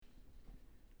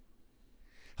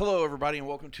Hello, everybody, and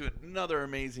welcome to another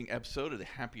amazing episode of the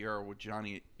Happy Hour with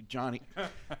Johnny.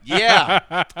 Yeah.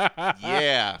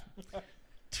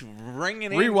 To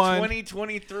ringing in Rewind.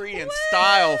 2023 in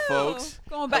style, folks.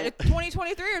 Going back to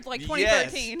 2023 or like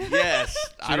 2013? Yes.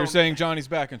 So you're saying Johnny's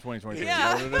back in 2023?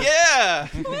 Yeah. Is that what it is? Yeah.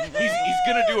 he's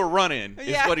going to do a run-in is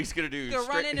Yeah. what he's going to do. Go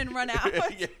run in and run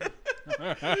out.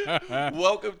 Yeah.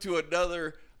 Welcome to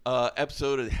another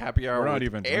episode of the Happy Hour We're not with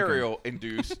even drinking. Ariel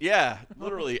Induced. Yeah,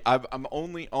 literally. I'm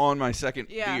only on my second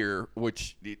Yeah. beer,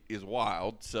 which is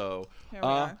wild. So, Here we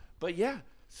are. but yeah.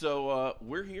 So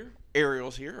we're here.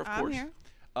 Ariel's here, of I'm course. here.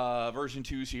 Version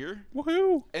 2's here.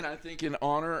 Woohoo! And I think in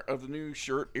honor of the new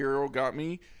shirt Ariel got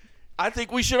me, I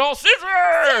think we should all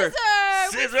scissor!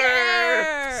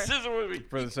 Scissor with me.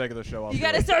 For the sake of the show, I'll You do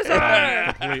got to it.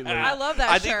 scissor. Completely. I love that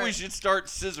I shirt. think we should start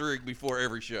scissoring before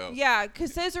every show. Yeah,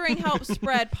 because scissoring helps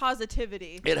spread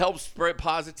positivity, It helps spread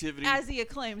positivity. as the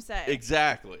acclaim say.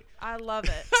 Exactly. I love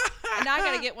it. And I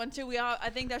got to get one too. I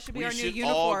think that should be We our new should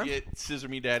uniform. all get Scissor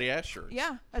Me Daddy ass shirts.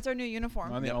 Yeah, that's our new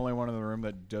uniform. I'm the only one in the room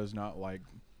that does not like.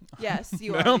 Yes,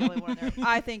 you are the only one there.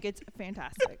 I think it's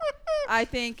fantastic. I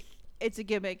think it's a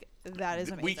gimmick that is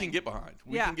amazing. We can get behind.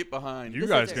 We Yeah. can get behind You The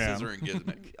guys scissors. can. Scissor and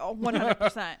gimmick. Oh,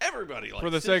 100%. Everybody likes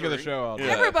For the sake of the scissoring. show, I'll do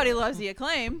Yeah. it. Everybody loves the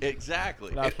acclaim.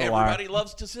 Exactly. That's And a lie. everybody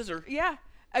loves to scissor. Yeah,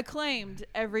 acclaimed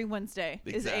every Wednesday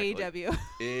Exactly. is AEW.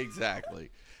 Exactly.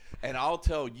 And I'll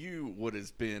tell you what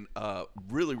has been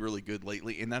really, really good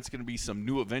lately, and that's going to be some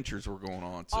new adventures we're going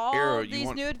on. So, All Arrow, you these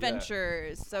want new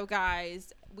adventures. So,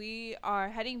 guys, we are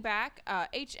heading back.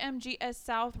 HMGS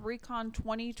South Recon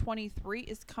 2023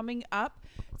 is coming up.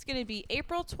 It's going to be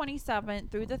April 27th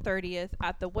through the 30th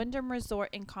at the Wyndham Resort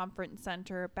and Conference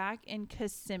Center back in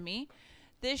Kissimmee.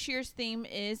 This year's theme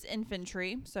is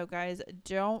infantry. So, guys,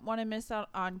 don't want to miss out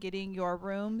on getting your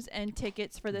rooms and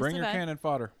tickets for this Bring your event. cannon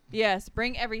fodder. Yes,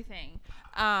 bring everything.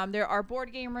 There are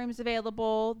board game rooms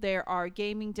available. There are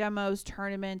gaming demos,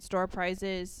 tournaments, door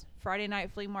prizes, Friday night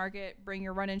flea market. Bring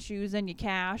your running shoes and your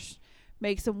cash.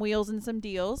 Make some wheels and some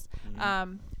deals.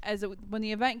 When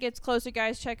the event gets closer,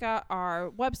 guys, check out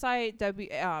our website,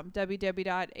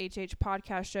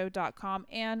 www.hhpodcastshow.com,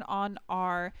 and on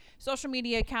our social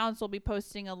media accounts, we'll be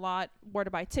posting a lot where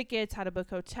to buy tickets, how to book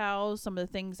hotels, some of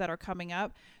the things that are coming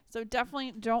up. So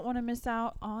definitely don't want to miss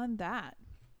out on that.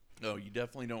 No, you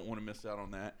definitely don't want to miss out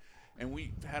on that. And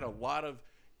we've had a lot of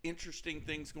interesting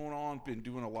things going on, been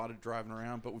doing a lot of driving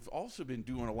around, but we've also been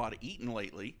doing a lot of eating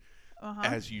lately,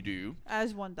 as you do.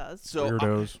 As one does. So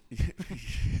Weirdos.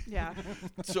 Yeah.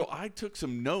 So I took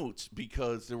some notes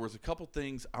because there was a couple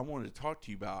things I wanted to talk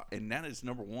to you about, and that is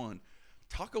number one,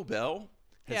 Taco Bell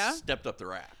has Yeah. stepped up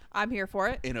their app I'm here for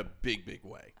it. in a big, big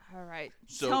way. All right.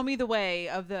 So- Tell me the way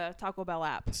of the Taco Bell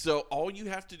app. So all you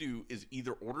have to do is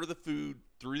either order the food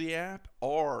through the app,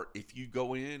 or if you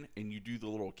go in and you do the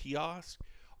little kiosk,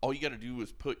 all you got to do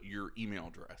is put your email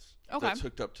address Okay. that's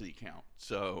hooked up to the account.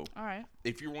 So All right.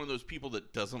 if you're one of those people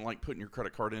that doesn't like putting your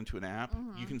credit card into an app,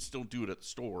 you can still do it at the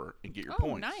store and get your Oh,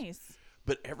 points. nice.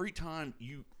 But every time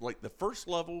you, like the first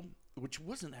level, which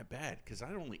wasn't that bad because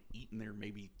I'd only eaten there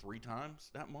maybe 3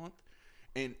 times that month.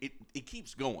 And it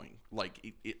keeps going.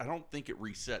 Like, I don't think it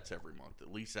resets every month.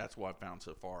 At least that's what I found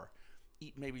so far.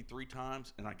 Eat maybe 3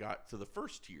 times, and I got to the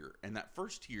first tier. And that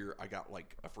first tier, I got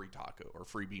like a free taco or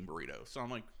free bean burrito. So I'm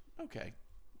like, okay,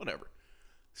 whatever.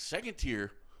 Second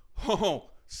tier, oh,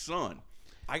 son,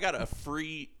 I got a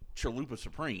free Chalupa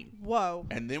Supreme. Whoa.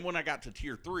 And then when I got to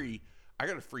tier 3, I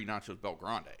got a free Nachos Bel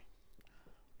Grande.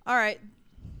 All right.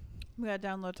 We got to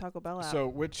download Taco Bell app. So,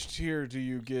 which tier do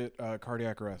you get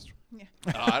cardiac arrest? yeah.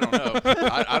 I don't know.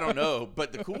 I don't know.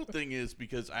 But the cool thing is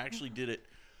because I actually did it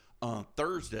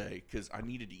Thursday because I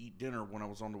needed to eat dinner when I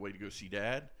was on the way to go see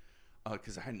Dad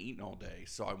because I hadn't eaten all day.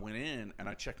 So I went in and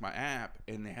I checked my app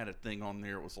and they had a thing on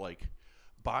there. It was like,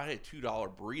 buy a $2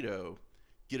 burrito,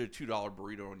 get a $2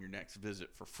 burrito on your next visit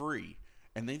for free.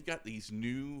 And they've got these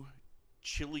new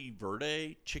Chili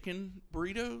Verde chicken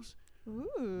burritos.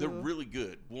 Ooh. They're really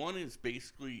good. One is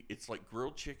basically, it's like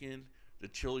grilled chicken, the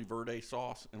chili verde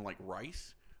sauce, and like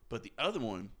rice. But the other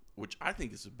one, which I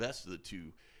think is the best of the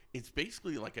two, it's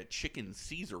basically like a chicken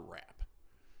Caesar wrap.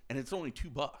 And it's only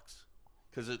 $2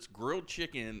 because it's grilled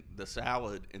chicken, the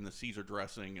salad, and the Caesar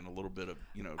dressing, and a little bit of,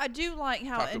 I do like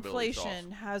how Taco Bell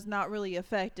inflation has not really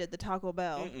affected the Taco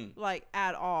Bell, like,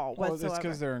 at all Well, whatsoever. it's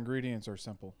because their ingredients are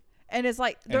simple. And it's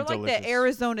like, they're And like delicious. the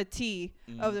Arizona tea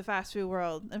of the fast food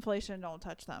world. Inflation don't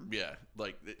touch them. yeah,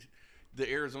 like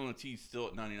the Arizona tea's still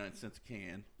at 99 cents a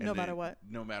can. And No matter then- what.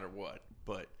 No matter what.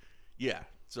 But yeah,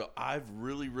 so I've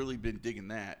really, really been digging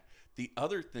that. The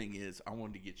other thing is I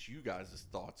wanted to get you guys'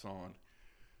 thoughts on,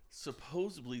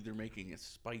 supposedly they're making a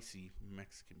spicy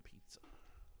Mexican pizza.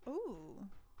 Ooh,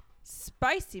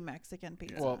 spicy Mexican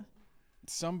pizza. Well,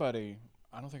 somebody,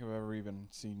 I don't think I've ever even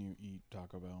seen you eat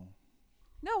Taco Bell.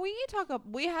 No, we eat Taco.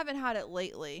 We haven't had it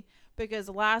lately because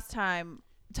last time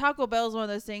Taco Bell is one of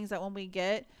those things that when we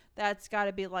get, that's got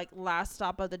to be like last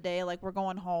stop of the day. Like we're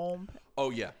going home, Oh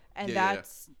yeah, and yeah,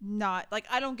 that's not like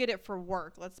I don't get it for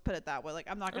work. Let's put it that way. Like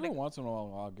I'm not Every gonna. once in a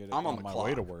while, I'll get it I'm on on the my clock.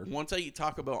 way to work. Once I eat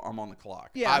Taco Bell, I'm on the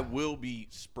clock. Yeah. I will be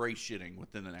spray shitting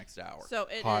within the next hour. So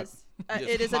it Hot. is. Just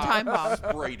It is a hot time bomb.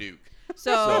 Spray Duke.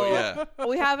 So, So yeah,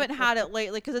 we haven't had it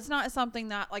lately because it's not something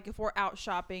that like if we're out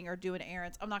shopping or doing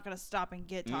errands, I'm not gonna stop and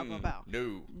get Taco Bell.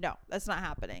 No. No, that's not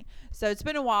happening. So it's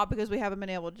been a while because we haven't been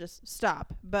able to just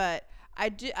stop. But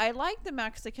I like the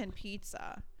Mexican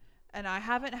pizza, and I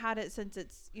haven't had it since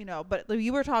it's But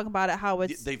you were talking about it how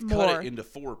it's They've more. cut it into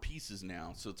 4 pieces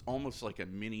now, so it's almost like a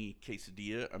mini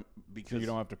quesadilla. So Because you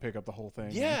don't have to pick up the whole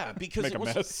thing. yeah, because make it a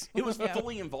was mess. it was Yeah.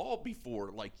 fully involved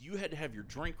before. Like you had to have your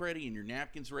drink ready and your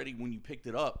napkins ready when you picked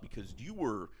it up because you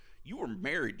were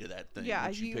married to that thing. Yeah,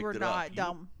 once you you picked were it not up.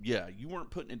 dumb. Yeah, you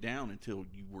weren't putting it down until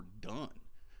you were done.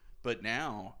 But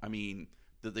now, I mean,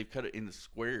 that they've cut it into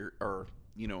square or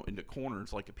into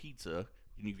corners like a pizza,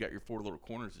 and you've got your 4 little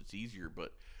corners. It's easier,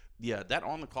 but yeah, that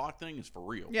on the clock thing is for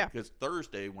real. Yeah. Because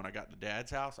Thursday when I got to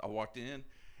Dad's house, I walked in.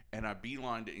 And I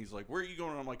beelined it. And he's like, "Where are you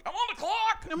going?" And I'm like, "I'm on the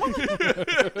clock."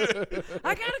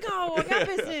 I gotta go. I got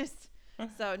business.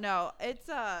 So no, it's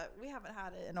we haven't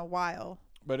had it in a while.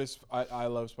 But I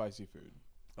love spicy food.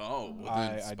 Oh, well,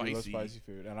 I then do love spicy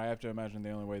food, and I have to imagine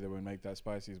the only way they would make that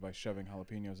spicy is by shoving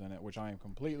jalapenos in it, which I am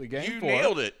completely game You for.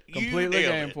 nailed it. Completely you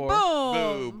nailed game it. for.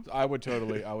 Boom. I would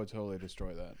totally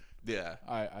destroy that. Yeah.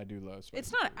 I do love spicy.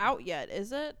 It's not food. out yet,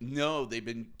 is it? No, they've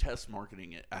been test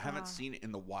marketing it. I haven't Ah. seen it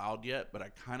in the wild yet, but I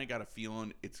kind of got a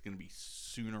feeling it's going to be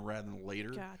sooner rather than later.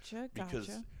 Gotcha. Because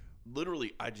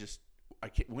literally,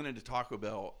 went into Taco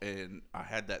Bell and I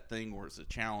had that thing where it's a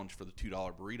challenge for the $2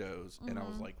 burritos, and I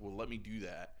was like, "Well, let me do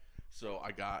that." So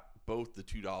I got both the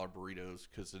 $2 burritos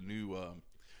because the new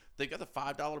they got the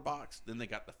 $5 box, then they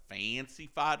got the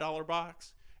fancy $5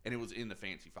 box, and it was in the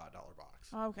fancy $5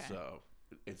 box. Okay.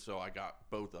 So I got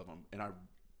both of them, and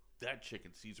that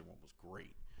chicken Caesar one was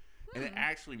great, and it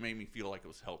actually made me feel like it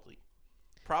was healthy.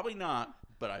 Probably not,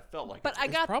 but I felt like But it I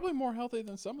was. got Probably more healthy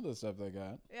than some of the stuff they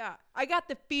got. I got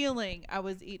the feeling I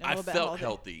was eating a I little bit felt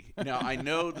healthy. healthy. Now I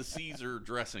know the Caesar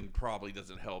dressing probably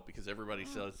doesn't help because everybody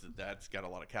says that that's got a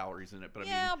lot of calories in it. But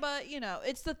Yeah, but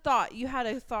it's the thought. You had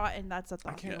a thought, and that's a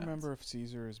thought. I can't Yeah. remember if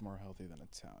Caesar is more healthy than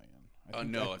Italian.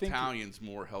 no, I think Italian's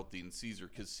more healthy than Caesar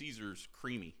because Caesar's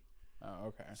creamy. Oh,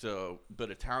 okay. So, but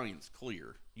Italian's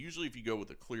clear. Usually, if you go with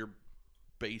a clear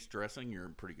base dressing, you're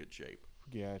in pretty good shape.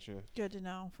 Gotcha. Good to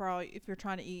know for all if you're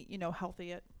trying to eat,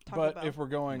 healthy at Taco But Bell. if we're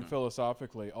going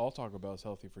philosophically, all Taco Bell is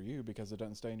healthy for you because it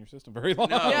doesn't stay in your system very long.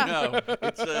 No, Yeah. no,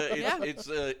 Yeah.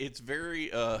 it's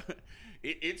very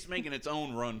it's making its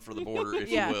own run for the border, if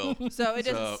Yeah. you will. So it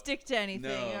doesn't So, stick to anything. No,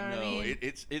 you know what no, I mean?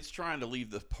 it's trying to leave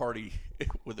the party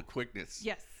with a quickness.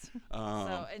 Yes. Um,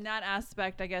 So in that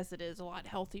aspect, I guess it is a lot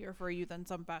healthier for you than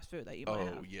some fast food that you might Oh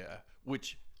have. yeah,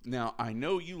 which now I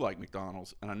know you like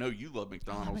McDonald's, and I know you love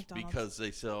McDonald's, McDonald's. because they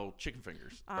sell chicken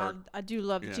fingers. Or- I do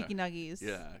love the yeah, chicken nuggies.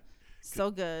 yeah, So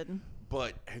good.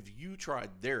 but have you tried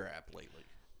their app lately?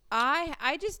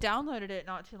 I just downloaded it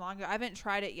not too long ago. I haven't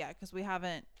tried it yet because we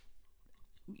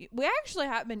actually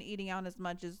haven't been eating out as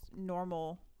much as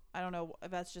normal. I don't know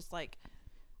if that's just like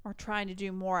we're trying to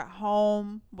do more at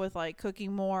home with like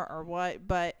cooking more or what,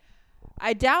 but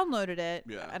I downloaded it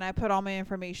Yeah. and I put all my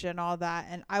information and all that,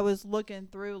 and I was looking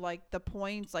through like the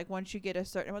points, like once you get a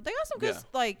certain, they got some good Yeah.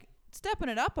 like stepping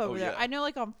it up over there. yeah. I know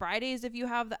like on Fridays if you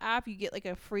have the app, you get like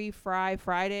a free fry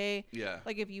Friday. Yeah,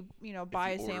 Like if you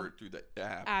buy if a you order sandwich it through the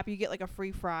app. app, you get like a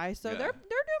free fry. So Yeah. they're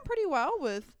doing pretty well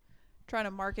with trying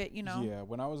to market. Yeah,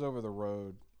 when I was over the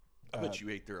road, I bet you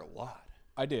ate there a lot.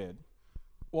 I did.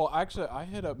 Well, actually, I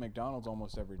hit up McDonald's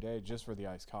almost every day just for the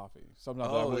iced coffee. Sometimes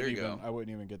Oh, there you go. I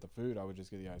wouldn't even get the food. I would just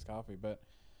get the iced coffee. But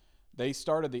they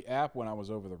started the app when I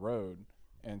was over the road,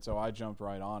 and so I jumped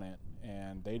right on it.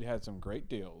 And they'd had some great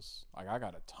deals. Like I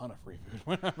got a ton of free food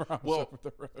whenever I was over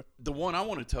the road. The one I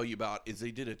want to tell you about is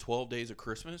they did a 12 days of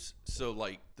Christmas. So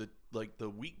like the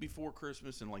week before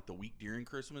Christmas and like the week during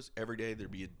Christmas, every day there'd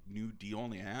be a new deal on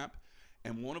the app.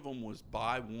 And one of them was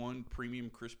buy one premium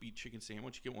crispy chicken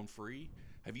sandwich, get one free.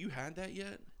 Have you had that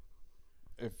yet?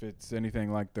 If it's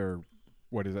anything like their,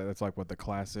 what is that? That's like what the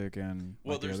classic and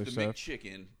Well, like the there's other the stuff.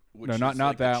 McChicken, which No, is not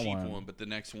like that the cheap one. one, but the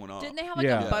next one up. Didn't they have like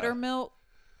Yeah. a buttermilk?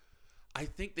 I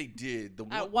think they did.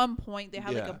 At one point, they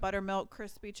had like Yeah. a buttermilk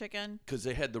crispy chicken. Because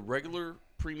they had the regular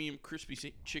premium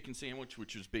crispy chicken sandwich,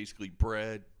 which was basically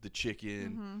bread, the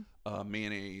chicken,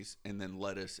 mayonnaise, and then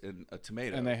lettuce and a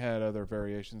tomato. And they had other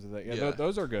variations of that. Yeah, Yeah.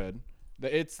 those are good.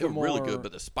 It's They the were really more- good,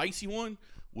 but the spicy one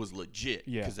was legit.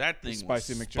 Yeah, because that thing the was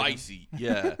spicy McChicken. spicy.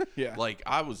 Yeah, Yeah. Like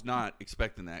I was not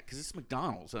expecting that because it's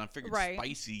McDonald's, and I figured Right.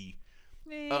 spicy.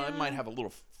 Yeah. It might have a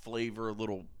little flavor, a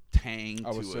little tang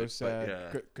I to was so it. But sad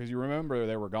yeah. because you remember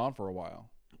they were gone for a while.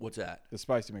 What's that? The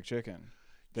spicy McChicken,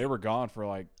 they were gone for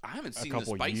like I haven't a seen the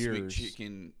couple spicy years.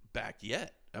 McChicken back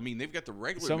yet. I mean, they've got the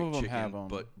regular Some McChicken, of them have 'em.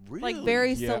 but really, like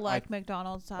very Yeah, select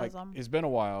McDonald's has like them. it's been a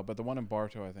while, but the one in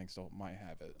Bartow I think still might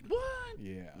have it. what?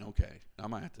 Yeah. Okay, I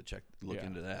might have to look Yeah.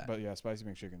 into that. But yeah, spicy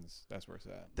McChickens, that's where it's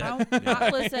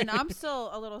at. Listen, I'm still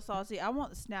a little saucy. I want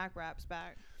the snack wraps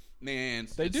back. Man,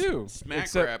 They do. Smack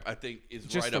Except Wrap, I think, is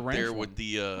just right the up ranch there one. with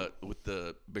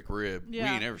the McRib. We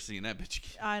Yeah. ain't ever seen that bitch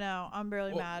again. I know. I'm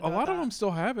really mad. A about lot of that. them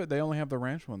still have it. They only have the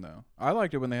ranch one though. I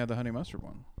liked it when they had the honey mustard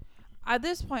one. At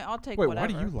this point, I'll take Wait,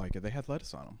 whatever. why do you like it? They had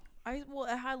lettuce on them. Well,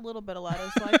 it had a little bit of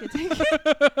lettuce, so I could take it.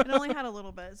 It only had a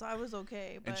little bit, so I was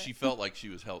okay. But And she felt like she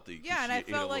was healthy. 'cause yeah, and she I ate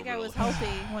a felt little like bit I of was it.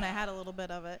 healthy when I had a little bit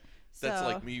of it. So, That's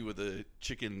like me with the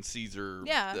chicken Caesar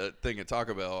Yeah. thing at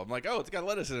Taco Bell. I'm like, oh, it's got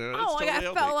lettuce in it. It's Oh, totally I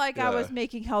healthy. felt like I Yeah. was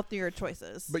making healthier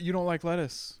choices. But you don't like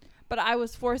lettuce. But I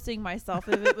was forcing myself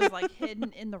if it was like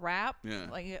hidden in the wrap, Yeah.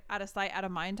 like out of sight, out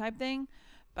of mind type thing.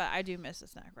 But I do miss the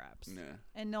snack wraps. Yeah.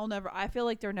 And they'll never. I feel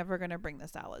like they're never gonna bring the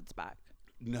salads back.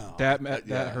 No. That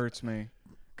yeah. hurts me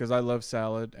because I love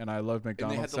salad and I love And they had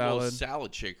McDonald's the little salad.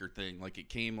 salad shaker thing. Like it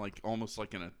came like almost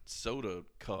like in a soda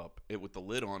cup with the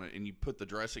lid on it, and you put the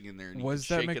dressing in there. And you Was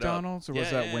could that shake it up. McDonald's or was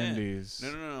Yeah, that yeah, yeah. Wendy's?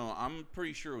 No. I'm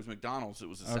pretty sure it was McDonald's. It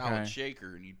was a Okay. salad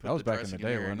shaker, and you put That was the back in dressing the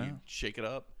day, there and wasn't you shake it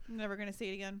up. I'm never gonna see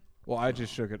it again. Well, I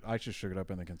just shook it. I just shook it up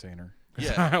in the container. 'Cause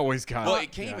Yeah. I always got. Well, it.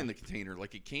 it came Yeah. in the container,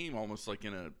 like it came almost like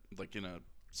in a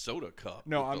soda cup.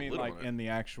 No, with I the mean lid like on it. in the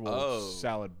actual Oh.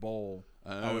 salad bowl.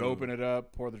 I would Oh. open it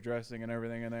up, pour the dressing and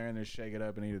everything in there, and just shake it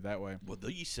up and eat it that way. Well,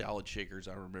 these salad shakers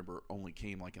I remember only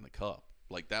came like in the cup.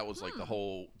 Like that was like the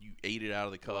whole you ate it out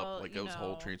of the cup. Well, like you that was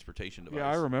whole know. transportation device. Yeah,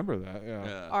 I remember that. Yeah.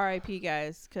 Yeah. R.I.P.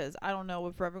 guys, because I don't know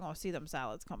if we're ever gonna see them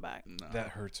salads come back No. That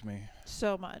hurts me.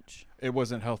 so much. It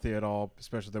wasn't healthy at all,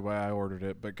 especially the way I ordered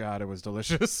it. But God, it was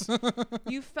delicious.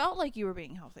 You felt like you were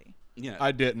being healthy. Yeah.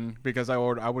 I didn't because I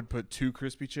would put 2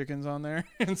 crispy chickens on there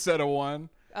instead of 1,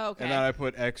 Okay. and then I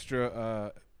put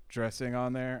extra dressing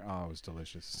on there. Oh, it was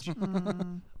delicious.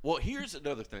 Well, here's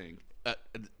another thing.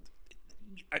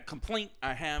 A complaint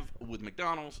I have with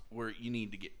McDonald's where you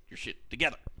need to get your shit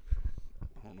together.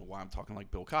 I don't know why I'm talking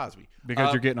like Bill Cosby.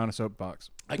 Because you're getting on a soapbox.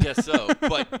 I guess so.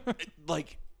 But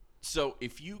like, so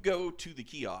if you go to the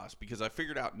kiosk, because I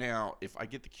figured out now, if I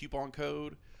get the coupon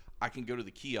code, I can go to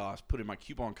the kiosk, put in my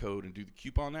coupon code, and do the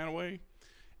coupon that way.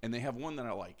 And they have one that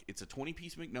I like. It's a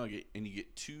 20-piece McNugget, and you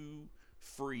get 2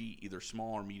 free either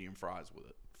small or medium fries with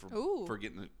it Ooh. for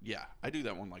getting the. Yeah, I do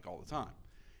that one like all the time.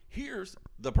 Here's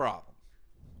the problem.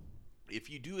 If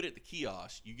you do it at the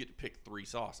kiosk, you get to pick 3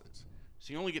 sauces.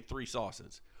 So you only get 3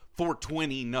 sauces for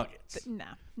 20 nuggets. Nah,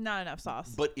 not enough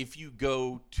sauce. But if you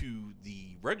go to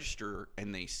the register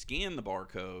and they scan the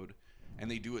barcode and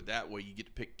they do it that way, you get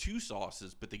to pick 2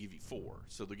 sauces, but they give you 4.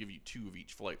 So they'll give you 2 of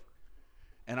each flavor.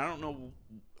 And I don't know,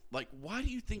 like, why do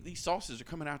you think these sauces are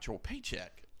coming out your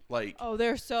paycheck? Like, Oh, they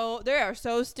are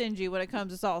so stingy when it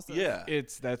comes to sauces. yeah.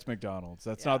 That's McDonald's.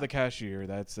 That's Yeah. not the cashier.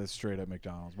 That's straight up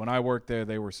McDonald's. When I worked there,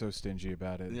 they were so stingy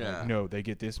about it. Yeah. Like, no, they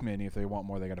get this many. If they want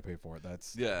more, they got to pay for it.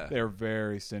 Yeah. They're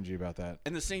very stingy about that.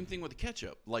 And the same thing with the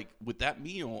ketchup. Like, with that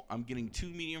meal, I'm getting 2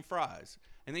 medium fries.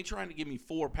 And they trying to give me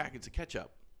 4 packets of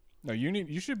ketchup. No,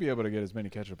 you should be able to get as many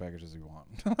ketchup packages as you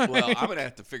want. Well, I'm going to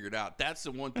have to figure it out. That's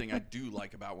the one thing I do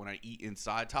like about when I eat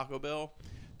inside Taco Bell.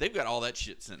 They've got all that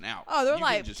shit sent out. Oh, they're You can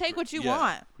like, just take gr- what you yeah.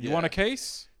 want. You Yeah. want a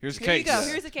case? Here's a Here you case. go.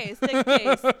 Here's a case. Take a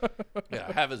case.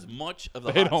 Yeah, have as much of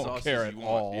the They hot don't sauce care as you at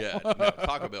want. all. Yeah, no,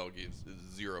 Taco Bell gives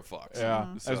 0 fucks.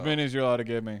 Yeah, So, as many as you're allowed to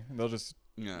give me. They'll just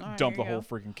Yeah. All right, dump the here you whole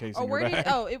go. freaking case Oh, in your where did? bag.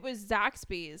 Oh, it was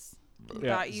Zaxby's.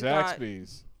 Yeah, You got-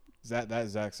 Zaxby's. That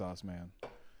Zax sauce, man.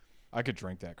 I could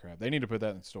drink that crap. They need to put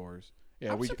that in stores.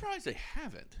 Yeah, I'm surprised they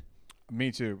haven't. me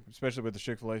too. Especially with the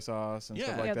Chick-fil-A sauce and Yeah.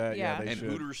 stuff like Yeah, that. Yeah, yeah. they And should.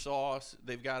 Hooters sauce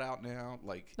they've got out now.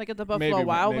 Like, Like at the Buffalo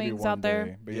Wild Wings one out there.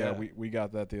 day. But yeah, Yeah. we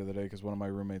got that the other day because one of my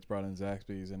roommates brought in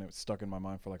Zaxby's and it was stuck in my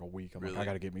mind for like a week. I'm like, Really? I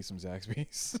got to get me some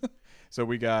Zaxby's. So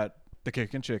we got the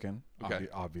kickin' chicken, Okay.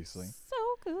 obviously. So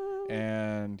good.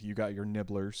 And you got your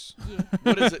nibblers. Yeah.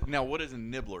 what is it now? What is a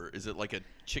nibbler? Is it like a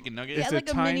chicken nugget? Yeah, It's like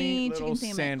a a tiny mini little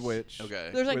chicken sandwich. sandwich. Okay.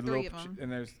 There's like with 3 little of them. and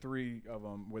there's 3 of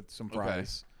them with some Okay.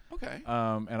 fries. Okay.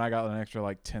 And I got an extra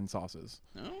like 10 sauces.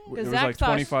 Oh. It Because was Zach like sauce-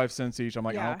 25 cents each. I'm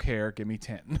like, I Yeah. don't care. Give me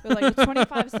 10. But like it's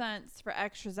 25 cents for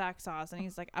extra Zach sauce, and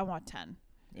he's like, I want 10,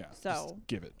 Yeah. So- just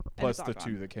give it. and Plus it's the all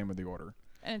 2 gone. that came with the order.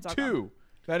 and it's all gone. 2.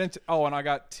 And I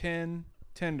got 10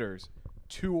 tenders.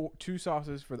 Two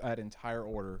sauces for that entire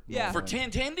order. Yeah. For normally.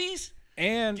 10 tendies?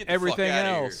 And Get the fuck everything outta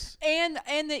here. else. And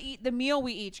the meal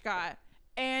we each got,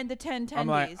 and the 10 tendies. I'm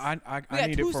like, We I got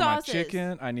need 2 it for sauces. my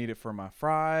chicken. I need it for my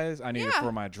fries. I need it Yeah.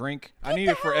 for my drink. I Get need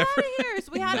the it for hell every. outta here.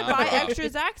 So we had to Nah, buy bro. extra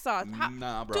Zach sauce.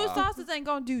 Nah, bro. 2 sauces ain't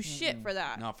gonna do shit for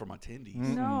that. Not for my tendies.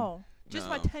 No. Just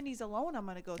my No. tendies alone, I'm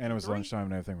gonna go through And it was 3. lunchtime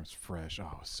and everything was fresh. Oh,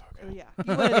 it was so Oh, good. yeah,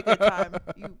 you had a good time.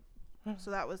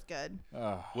 So that was good.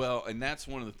 Well, and that's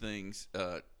one of the things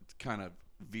to kind of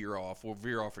veer off. We'll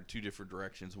veer off in 2 different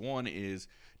directions. One is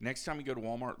next time you go to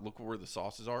Walmart, look where the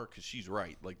sauces are, because she's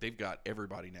right. Like, they've got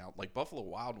everybody now. Like, Buffalo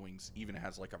Wild Wings even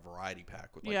has, like, a variety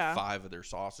pack with, like, Yeah. 5 of their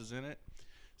sauces in it.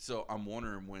 So I'm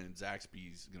wondering when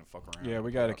Zaxby's going to fuck around. Yeah, and we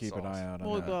put got to out keep an sauce. eye out on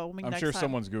We'll that. go when we- I'm next sure time.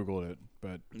 someone's Googled it,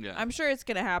 but Yeah. I'm sure it's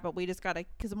gonna happen. We just gotta,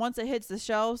 because once it hits the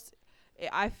shelves,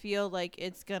 I feel like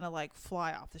it's gonna like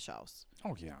fly off the shelves.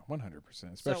 oh yeah,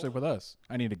 100%. Especially with us.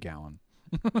 I need a gallon.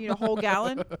 You need a whole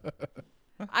gallon.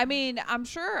 I mean, I'm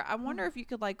sure. I wonder if you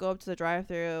could like go up to the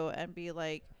drive-through and be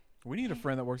like, We need a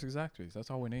friend that works at Zaxby's. That's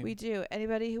all we need. "We do.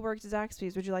 Anybody who works at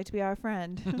Zaxby's, would you like to be our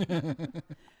friend?"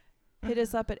 Hit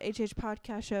us up at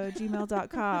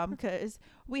hhpodcastshow@gmail.com because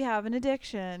we have an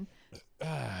addiction.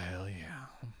 Hell yeah.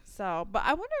 So, but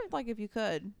I wonder, like, if you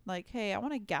could, like, hey, I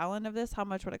want a gallon of this. How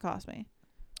much would it cost me?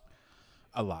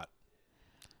 A lot.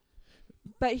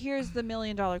 But here's the $1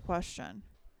 million question: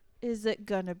 is it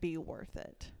gonna be worth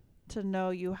it to know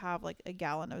you have like a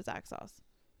gallon of Zach sauce?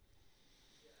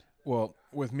 Well,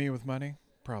 with me with money,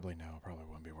 probably no. Probably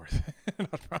wouldn't be worth it. I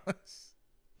promise.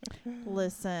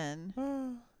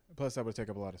 Listen, Plus, that would take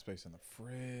up a lot of space in the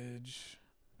fridge.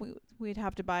 we'd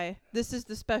have to buy. This is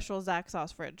the special Zach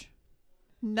sauce fridge.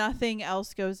 Nothing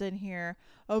else goes in here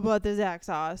but the Zach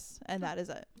sauce, and that is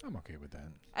it. I'm okay with that.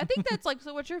 I think that's like.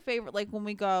 So, what's your favorite? Like when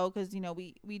we go, because you know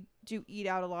we do eat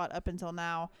out a lot up until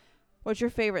now. What's your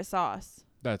favorite sauce?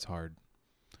 That's hard.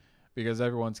 Because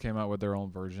everyone's came out with their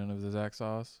own version of the Zach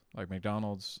sauce. Like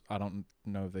McDonald's, I don't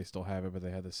know if they still have it, but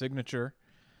they had the signature.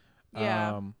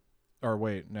 Yeah. Or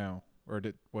wait, no. Or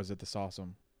was it the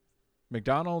Sauceum?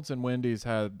 McDonald's and Wendy's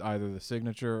had either the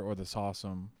signature or the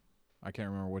Sauceum. I can't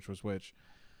remember which was which.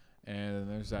 And then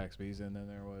there's Zaxby's, and then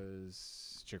there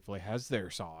was Chick-fil-A has their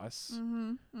sauce,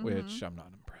 which I'm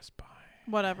not impressed by.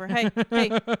 Whatever. Hey,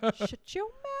 shut your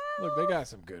mouth. Look, they got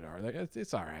some good art.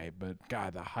 It's all right, but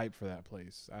God, the hype for that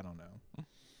place, I don't know.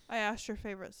 I asked your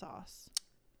favorite sauce.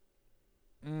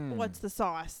 Mm. What's the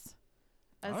sauce?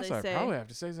 As Honestly, they I say. probably have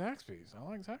to say Zaxby's. I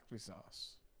like Zaxby's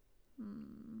sauce.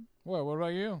 Hmm. Well, what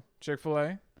about you?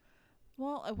 Chick-fil-A?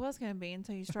 Well, it was gonna be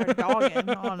until you started dogging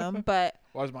on them, but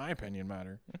Why does my opinion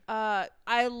matter?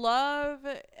 I love,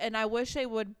 and I wish they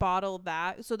would bottle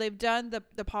that. So they've done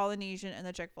the Polynesian and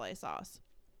the Chick-fil-A sauce,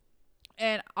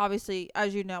 and obviously,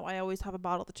 as you know, I always have a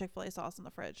bottle of the Chick-fil-A sauce in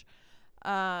the fridge.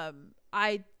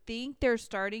 I think they're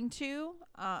starting to,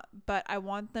 but I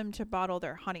want them to bottle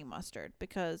their honey mustard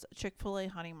because Chick-fil-A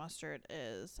honey mustard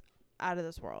is out of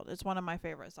this world. It's one of my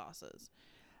favorite sauces.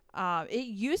 It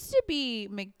used to be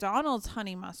McDonald's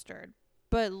honey mustard,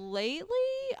 but lately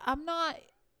I'm not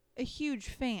a huge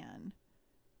fan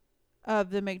of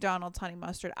the McDonald's honey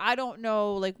mustard. I don't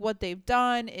know like what they've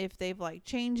done, if they've like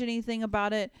changed anything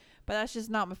about it, but that's just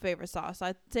not my favorite sauce.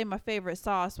 I'd say my favorite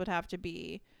sauce would have to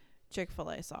be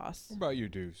Chick-fil-A sauce. What about you,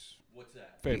 Deuce? What's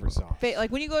that? Favorite sauce?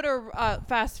 Like when you go to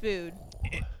fast food.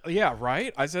 Yeah,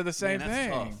 right? I said the same Man,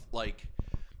 that's thing. tough. Like,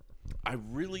 I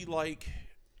really like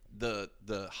the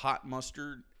hot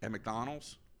mustard at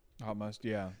McDonald's. Hot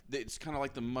mustard, yeah. It's kind of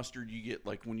like the mustard you get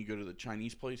like when you go to the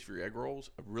Chinese place for your egg rolls.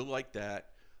 I really like that.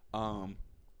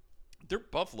 Their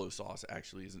buffalo sauce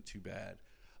actually isn't too bad.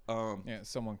 Yeah,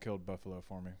 someone killed buffalo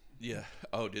for me. Yeah.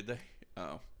 Oh, did they?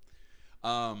 Oh.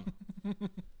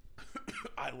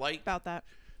 I like About that.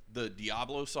 the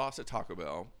Diablo sauce at Taco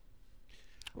Bell.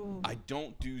 Ooh. I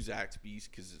don't do Zaxby's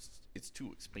because it's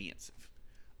too expensive.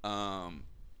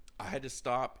 I had to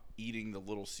stop eating the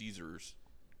Little Caesars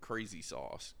crazy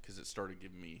sauce because it started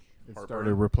giving me heartburn.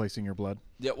 Started replacing your blood.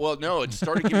 Yeah, well, no, it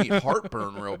started giving me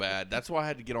heartburn real bad. That's why I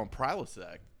had to get on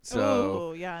Prilosec.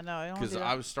 So, Ooh, yeah, no, I don't because do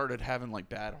that. I started having like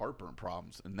bad heartburn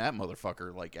problems, and that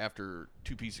motherfucker, like after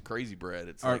 2 pieces of crazy bread,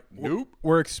 it's All like right, nope.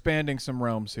 We're expanding some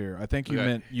realms here. I think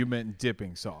Okay. you meant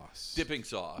dipping sauce. Dipping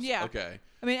sauce. Yeah. Okay.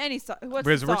 I mean, any sauce. What's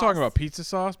Because the we're talking sauce? about pizza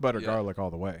sauce, butter Yeah. garlic all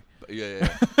the way. Yeah.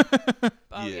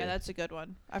 Oh yeah. Yeah. That's a good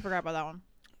one. I forgot about that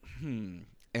one.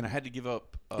 and I had to give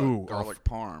up Ooh, garlic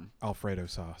parm. Alfredo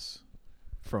sauce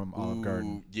from Olive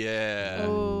Garden. Yeah.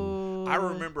 Oh. I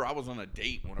remember I was on a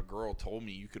date when a girl told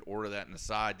me you could order that in the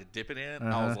side to dip it in.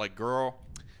 I was Uh-huh. like, girl,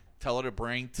 tell her to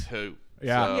bring 2.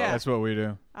 Yeah, So- Yeah. that's what we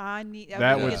do. I need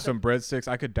That we with get some breadsticks,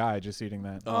 I could die just eating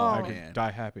that. Oh, I man. could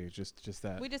die happy just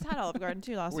that. We just had Olive Garden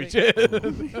too last We week. did.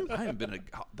 I haven't been to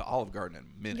the Olive Garden in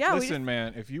a minute. Yeah, we Listen,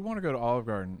 man, if you want to go to Olive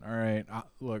Garden, all right,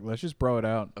 look, let's just bro it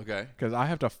out Okay. because I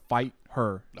have to fight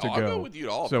her to I'll go with you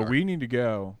to Olive So Garden. we need to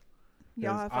go.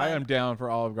 Y'all 'cause have I fun. am down for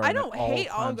Olive Garden. I don't hate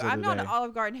Olive Garden. I'm not an day.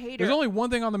 Olive Garden hater. There's only one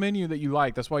thing on the menu that you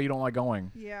like. That's why you don't like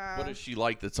going. yeah. What is she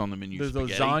like that's on the menu? The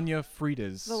Spaghetti? lasagna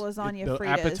fritas. The lasagna the fritas.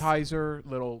 appetizer,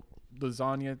 little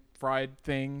lasagna fried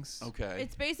things. Okay.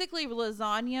 It's basically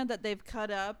lasagna that they've cut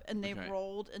up and they've Okay.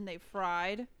 rolled and they've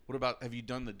fried. What about, have you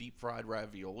done the deep fried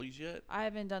raviolis yet? I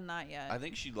haven't done that yet. I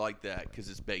think she'd like that because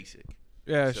it's basic.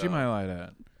 Yeah, So- she might like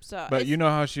that. so But it's- you know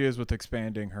how she is with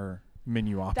expanding her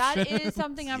menu options. that is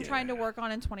something I'm trying to Yeah. work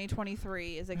on in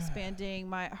 2023 is expanding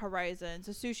my horizons.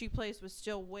 The sushi place was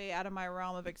still way out of my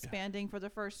realm of expanding for the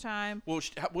first time. Well,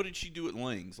 what did she do at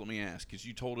Ling's? Let me ask, because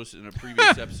you told us in a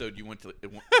previous episode you went to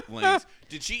Ling's.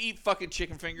 Did she eat fucking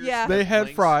chicken fingers? Yeah. They at had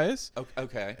Ling's? fries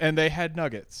Okay. and they had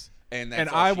nuggets. And that's And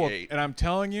all I she will ate. and I'm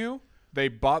telling you, they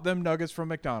bought them nuggets from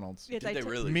McDonald's. Yeah, Did they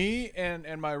really? Me and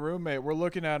my roommate were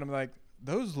looking at them like,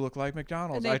 those look like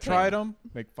McDonald's. And they I put- tried them.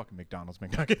 Make fucking McDonald's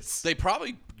McNuggets. They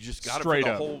probably just got Straight it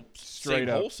from up. the whole Straight same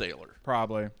up. wholesaler.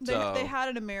 Probably. They, So- they had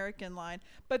an American line,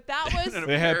 but that was An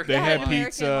They had American they had had an American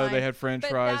pizza. line, They had French but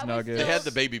fries, that was nuggets. They still- had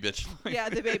the baby bitch. yeah,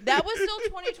 the babe. That was still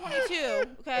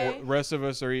 2022. Okay. Well, the rest of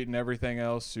us are eating everything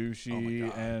else, Oh sushi my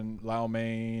God. and lao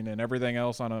mein and everything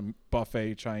else on a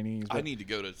buffet Chinese. I But need to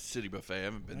go to City Buffet. I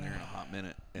haven't been there in a hot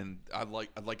minute, and I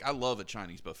love a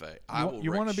Chinese buffet. I will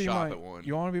you want to be shop my at one.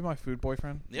 you want to be my food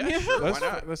boyfriend? Yeah, sure. Let's Why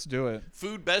not? let's do it.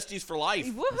 Food besties for life.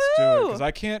 Woohoo! Let's do it because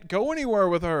I can't go anywhere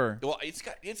with her. Well,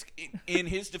 in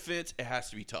his defense, it has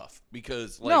to be tough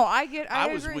because like No, I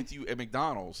was agree. with you at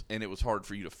McDonald's and it was hard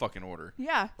for you to fucking order.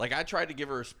 Yeah. Like I tried to give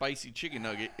her a spicy chicken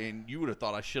nugget and you would have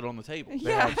thought I shit on the table. They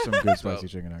Yeah. have some good spicy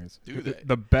chicken nuggets. Do they?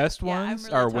 The best Yeah, I'm ones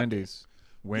really are tempted. Wendy's.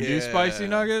 Wendy's spicy Yeah.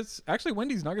 nuggets. Actually,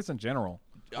 Wendy's nuggets in general.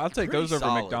 I'll take Pretty those over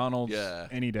solid. McDonald's Yeah.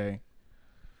 any day.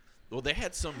 Well, they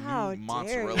had some How new dare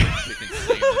mozzarella you. chicken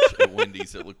sandwich at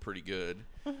Wendy's that looked pretty good.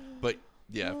 But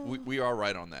yeah, we are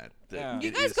right on that. That Yeah. You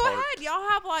it guys is go hard. ahead. Y'all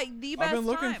have like the best I've been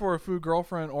looking time. for a food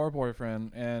girlfriend or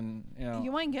boyfriend, and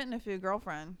You ain't getting a food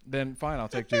girlfriend. then fine, I'll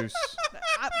take Deuce.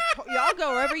 Y'all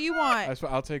go wherever you want.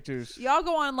 I'll take Deuce. Y'all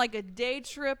go on like a day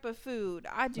trip of food.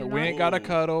 I do We not. ain't gotta Ooh.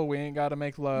 cuddle. We ain't gotta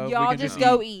make love. Y'all we can just just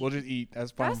go eat. eat. We'll just eat.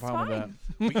 That's fine. That's I'm fine with that. fine.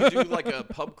 We could do like a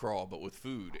pub crawl, but with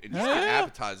food and just get Yeah.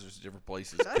 appetizers at different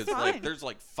places. That's Because like fine. there's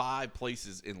like 5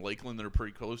 places in Lakeland that are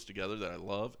pretty close together that I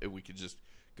love, and we could just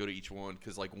go to each one.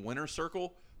 Because like Winter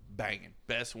Circle, banging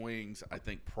best wings I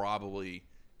think probably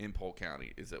in Polk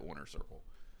County is at Winter Circle,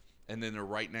 and then they're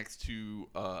right next to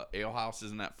Ale House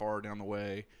isn't that far down the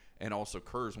way, and also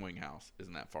Kerr's Wing House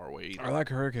isn't that far away either. I like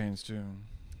hurricanes too.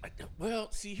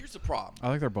 Well, see, here's the problem. I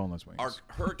like their boneless wings. Our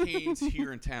hurricanes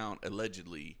here in town,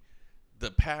 allegedly, the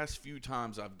past few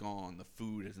times I've gone, the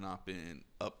food has not been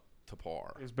up to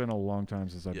par. It's been a long time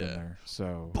since I've Yeah. been there,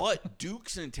 so But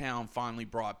Duke's in town finally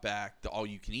brought back the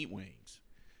all-you-can-eat wings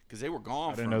because they were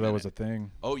gone. I didn't know that was a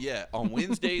thing. Oh yeah, on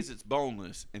Wednesdays it's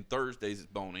boneless and Thursdays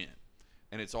it's bone-in,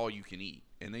 and it's all you can eat.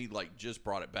 And they like just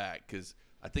brought it back because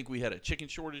I think we had a chicken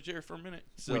shortage there for a minute.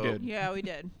 So, We did. Yeah, we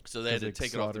did. So they had to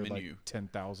take it off the slaughtered, menu. Like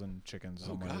 10,000 chickens Oh,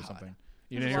 somewhere or God. something.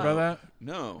 You That's didn't hear about that?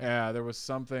 No. Yeah, there was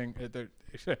something.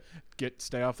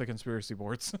 Stay off the conspiracy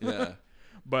boards. Yeah.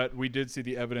 But we did see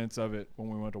the evidence of it when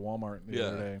we went to Walmart the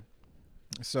other Yeah. day.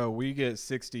 So we get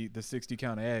 60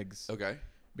 count eggs Okay.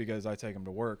 because I take them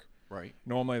to work. Right.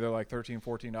 Normally they're like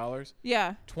 $13-14.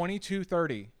 Yeah.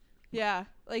 $22.30. Yeah.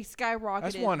 Like skyrocketed.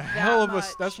 That's one that hell of a much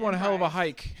that's one in hell of a price.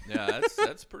 hike. Yeah,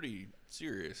 that's pretty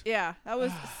serious. Yeah, that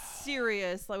was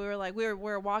serious. Like we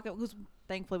were walking because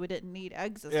thankfully we didn't need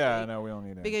eggs this Yeah, week no, we don't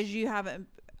need it. because you haven't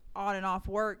on and off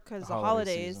work because The the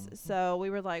holiday holidays. season. So we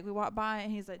were like, we walked by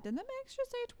and he's like, didn't the extra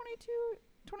say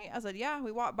 20? I said, yeah,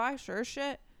 we walked by. Sure as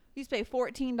shit. We used to pay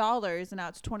 $14 and now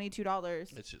it's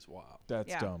 $22. It's just wild. That's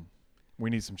yeah. dumb. We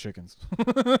need some chickens.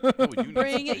 Oh, we do need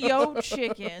Bring some it, yo,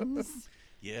 chickens.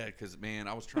 Yeah, because man,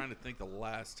 I was trying to think the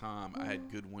last time I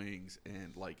had good wings,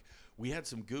 and like we had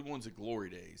some good ones at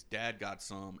Glory Days. Dad got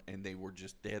some, and they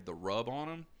had the rub on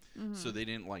them, Mm-hmm. so they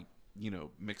didn't like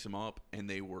mix them up, and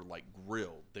they were like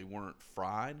grilled. They weren't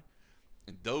fried,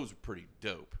 and those were pretty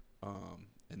dope.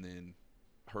 And then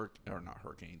not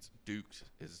Hurricanes. Duke's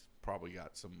has probably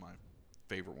got some of my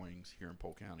favorite wings here in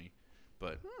Polk County.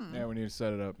 But Yeah, we need to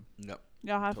set it up. no,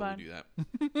 Y'all have totally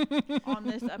fun. do that. On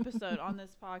this episode, on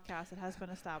this podcast, it has been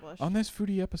established. On this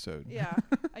foodie episode. Yeah.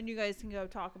 And you guys can go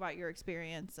talk about your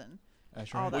experience and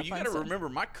That's all right. that Well, you fun got to stuff. remember,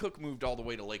 my cook moved all the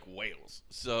way to Lake Wales,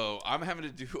 so I'm having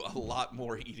to do a lot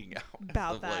more eating out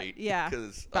About of that. late. Yeah,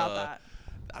 because about that.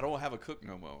 I don't have a cook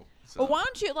no more. So. Well, why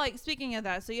don't you, like, speaking of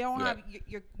that, so you don't Yeah.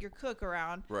 have your cook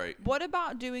around. Right. What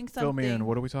about doing something? Fill me in.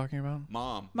 What are we talking about?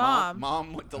 Mom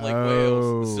Mom. went to Lake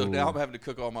Wales, so Oh. now I'm having to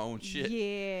cook all my own shit.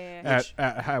 Yeah.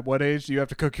 At what age do you have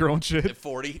to cook your own shit? At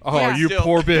 40. Oh, Yeah. you Still.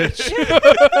 poor bitch.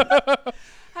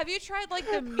 Have you tried, like,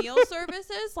 the meal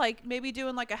services? Like, maybe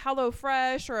doing, like, a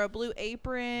HelloFresh or a Blue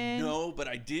Apron? No, but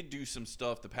I did do some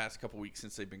stuff the past couple weeks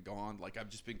since they've been gone. Like, I've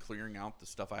just been clearing out the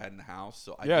stuff I had in the house.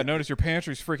 So I Yeah, did, notice your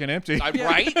pantry's freaking empty.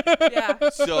 right? Yeah.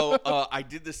 So I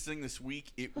did this thing this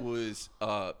week. It was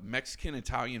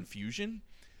Mexican-Italian fusion.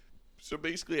 So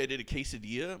basically I did a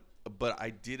quesadilla, but I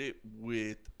did it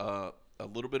with a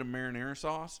little bit of marinara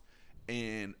sauce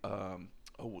and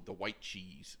the white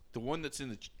cheese. The one that's in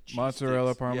the cheese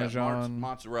Mozzarella, sticks. Yeah, Parmesan.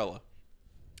 mozzarella.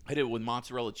 I did it with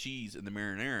mozzarella cheese and the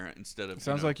marinara instead of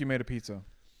Sounds like you made a pizza.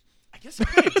 I guess I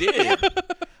kind of did.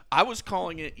 I was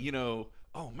calling it,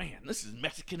 oh man, this is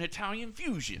Mexican-Italian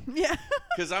fusion. Yeah.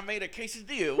 Because I made a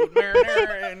quesadilla with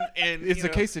marinara and It's a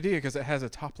quesadilla because it has a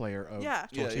top layer of Yeah.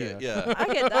 tortilla. Yeah. I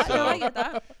get that. No, I So- get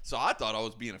that. So I thought I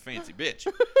was being a fancy bitch,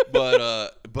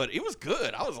 but it was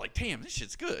good. I was like, damn, this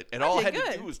shit's good. And all I had did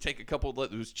to good. do was take a couple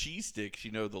of those cheese sticks, the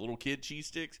little kid cheese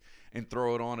sticks, and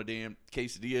throw it on a damn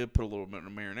quesadilla. Put a little bit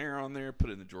of marinara on there. Put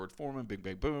it in the George Foreman. Bing,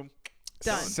 bang, boom.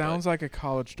 Done. Sounds like a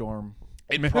college dorm.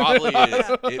 It probably is.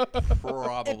 It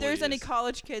probably If there's any is.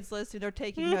 college kids listening, they're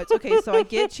taking notes. Okay, so I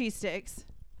get cheese sticks.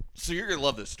 So you're gonna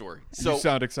love this story. So You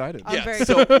sound excited. I'm yeah, very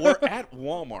so we're at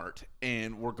Walmart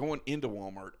and we're going into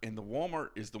Walmart, and the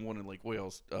Walmart is the one in Lake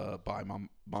Wales by my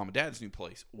mom and dad's new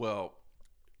place. Well,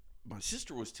 my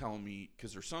sister was telling me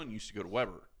because her son used to go to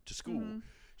Weber to school.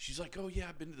 She's like, "Oh yeah,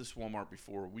 I've been to this Walmart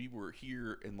before. We were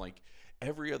here, and like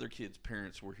every other kid's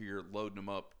parents were here loading them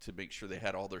up to make sure they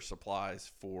had all their supplies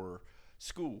for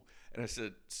school." And I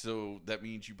said, "So that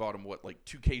means you bought them what, like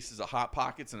 2 cases of Hot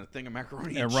Pockets and a thing of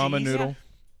macaroni and ramen cheese?" noodle.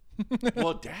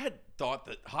 Well, Dad thought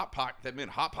that meant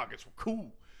Hot Pockets were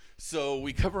cool. So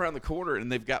we come around the corner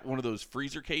and they've got one of those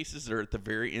freezer cases that are at the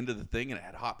very end of the thing, and it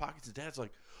had Hot Pockets. And Dad's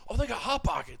like, "Oh, they got Hot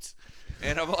Pockets,"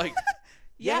 and I'm like,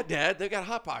 "Yeah, Yeah. Dad, they got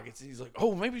Hot Pockets." And he's like,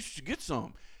 "Oh, maybe you should get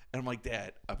some." And I'm like,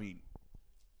 "Dad, I mean,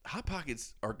 Hot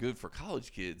Pockets are good for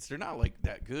college kids. They're not like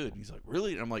that good." And he's like,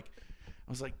 "Really?" And I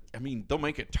was like, I mean, they'll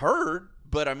make a turd,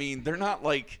 but I mean, they're not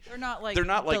like They're not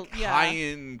like yeah.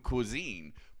 high-end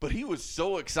cuisine. But he was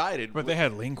so excited. But they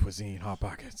had lean cuisine hot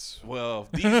pockets. Well,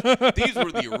 these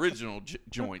were the original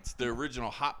joints, the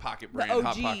original Hot Pocket brand,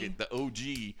 Hot OG. Pocket, the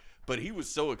OG. But he was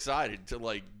so excited to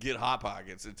like get Hot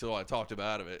Pockets until I talked him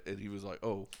out of it, and he was like,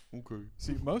 "Oh, okay."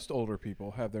 See, most older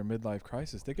people have their midlife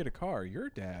crisis. They get a car. Your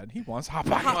dad, he wants hot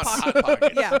He pockets. wants Hot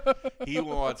Pockets. Yeah. He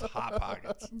wants Hot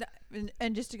Pockets.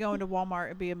 And just to go into Walmart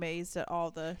and be amazed at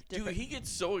all the Dude, different. he gets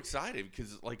so excited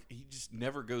because like he just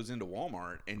never goes into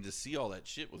Walmart, and to see all that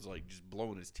shit was like just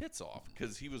blowing his tits off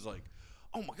because he was like,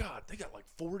 "Oh my god, they got like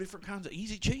 4 different kinds of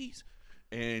easy cheese,"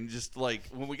 and just like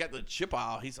when we got the chip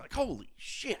aisle, he's like, "Holy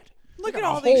shit!" Look at A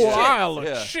all these whole chips. aisle of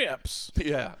Yeah. chips.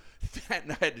 Yeah,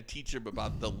 and I had to teach him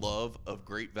about the love of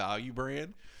Great Value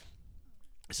brand.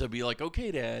 So be like,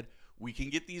 "Okay, Dad, we can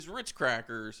get these Ritz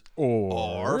crackers,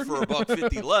 or for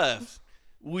 $1.50 less,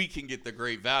 we can get the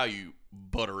Great Value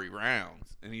buttery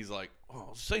rounds." And he's like,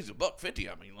 "Oh, saves $1.50.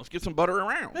 I mean, let's get some buttery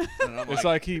rounds." And I'm It's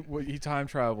like he time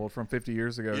traveled from 50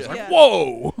 years ago. It's Yeah. like, Yeah.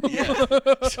 whoa.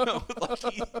 yeah. So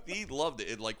like he loved it.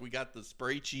 And like we got the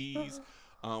spray cheese,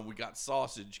 we got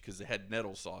sausage because it had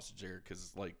nettle sausage there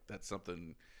because like that's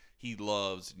something he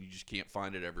loves and you just can't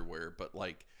find it everywhere. But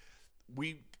like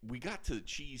we got to the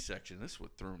cheese section. This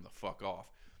would throw him the fuck off.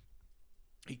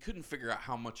 He couldn't figure out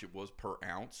how much it was per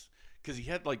ounce because he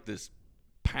had like this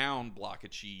pound block of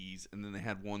cheese, and then they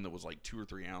had one that was like 2 or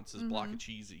 3 ounces block of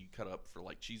cheese that you cut up for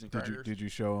like cheese and crackers. Did you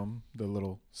show him the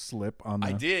little slip on the?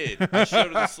 I did. I showed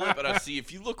him the slip, and I see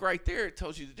if you look right there, it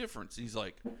tells you the difference. And he's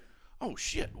like, "Oh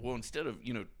shit! Well, instead of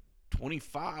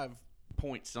 25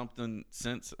 point something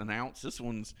cents an ounce, this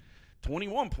one's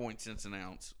 21 point cents an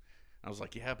ounce." I was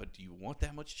like, "Yeah, but do you want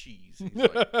that much cheese?" And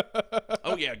he's like,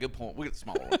 "Oh yeah, good point. We get the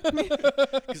smaller one."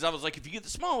 Because I was like, "If you get the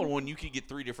smaller one, you can get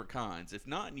 3 different kinds. If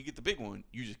not, and you get the big one,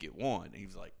 you just get one." And he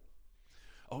was like,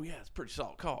 "Oh yeah, it's a pretty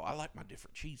solid call. I like my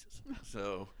different cheeses."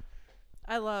 So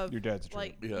I love Your dad's a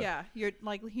like trip. Yeah. you're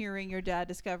like hearing your dad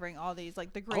discovering all these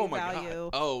like the great Oh my value. god!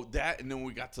 Oh, that, and then when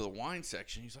we got to the wine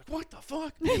section, he's like, "What the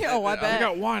fuck?" Oh, I bet. I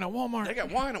got wine at Walmart. They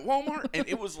got wine at Walmart, and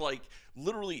it was like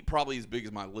literally probably as big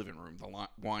as my living room, the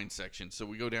wine section. So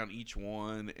we go down each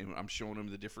one, and I'm showing him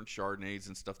the different Chardonnays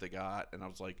and stuff they got, and I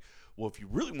was like, "Well, if you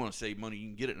really want to save money, you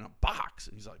can get it in a box."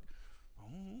 And he's like,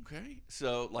 "Oh, okay."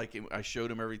 So like, I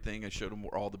showed him everything. I showed him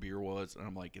where all the beer was, and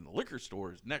I'm like, "In the liquor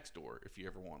store is next door if you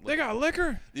ever want liquor." They got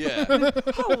liquor. Yeah.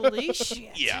 Holy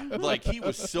shit! Yeah, like he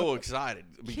was so excited.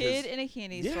 Because, Kid in a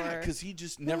candy store. yeah, because he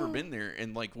just never been there.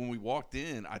 And like when we walked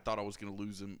in, I thought I was going to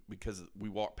lose him because we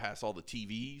walked past all the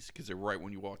TVs because they're right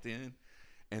when you walked in.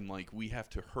 And like we have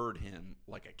to herd him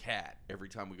like a cat every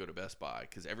time we go to Best Buy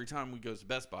because every time we go to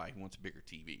Best Buy, he wants a bigger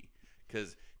TV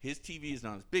because his TV is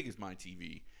not as big as my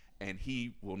TV. And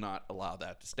he will not allow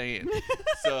that to stand.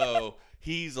 So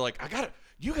he's like,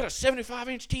 you got a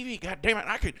 75-inch TV. God damn it.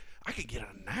 I could get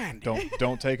a 90.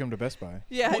 Don't take him to Best Buy.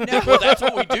 Yeah, no. Well, that's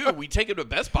what we do. We take him to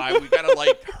Best Buy. We got to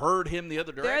like herd him the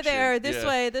other They're direction. there. This Yeah.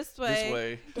 way. This way. This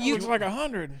way. You looks like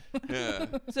 100. Yeah.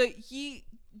 So he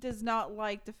does not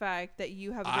like the fact that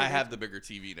you have. I have the bigger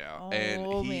TV now. Oh,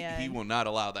 And he man. will not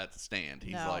allow that to stand.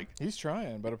 He's No. like, He's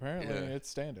trying, but apparently Yeah. it's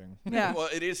standing. Yeah. well,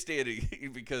 it is standing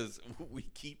because we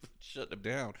keep shutting him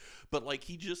down. But like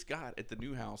he just got at the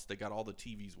new house, they got all the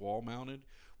TVs wall mounted,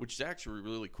 which is actually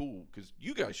really cool because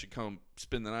you guys should come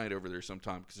spend the night over there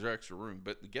sometime because there's extra room.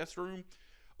 But the guest room,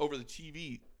 over the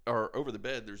TV or over the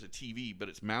bed, there's a TV, but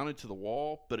it's mounted to the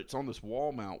wall, but it's on this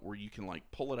wall mount where you can like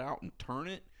pull it out and turn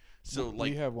it. So like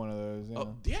we have one of those. Yeah.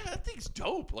 oh, yeah, that thing's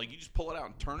dope. Like you just pull it out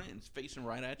and turn it, and it's facing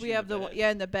right at you. We in have the bed.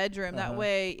 in the bedroom. That Uh-huh.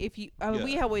 way, if you, I mean,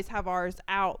 we Yeah. always have ours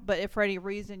out, but if for any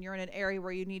reason you're in an area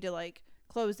where you need to like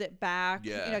close it back, you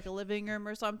know, Yeah. like a living room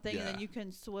or something, and then Yeah. you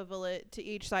can swivel it to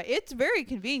each side. It's very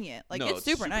convenient. Like No, it's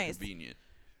super nice. convenient.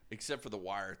 Except for the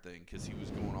wire thing, because he was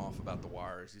going off about the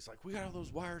wires. He's like, "We got all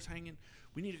those wires hanging.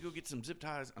 We need to go get some zip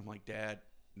ties." I'm like, "Dad,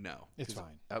 no, It's 'Cause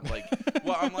fine." I'm like,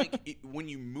 well, I'm like, when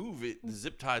you move it, the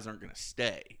zip ties aren't going to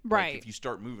stay. Right. Like, if you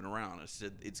start moving around, I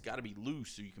said it's got to be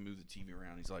loose so you can move the TV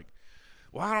around. He's like,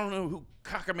 "Well, I don't know who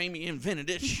cockamamie invented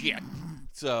this shit."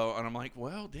 So, and I'm like,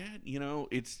 "Well, Dad, you know,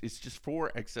 it's just for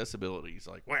accessibility." He's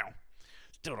like, "Well,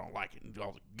 still don't like it. And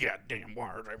all the goddamn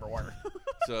wires everywhere."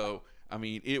 So, I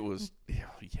mean, it was, yeah.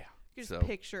 Just So,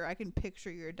 I can picture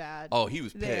your dad. oh, he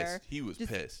was there, pissed. He was just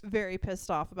pissed very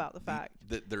pissed off about the fact.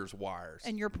 that there's wires.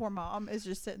 And your poor mom is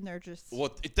just sitting there, just Well,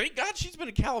 thank God she's been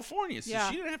in California, so Yeah.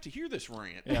 she didn't have to hear this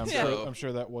rant. Yeah, So- I'm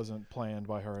sure that wasn't planned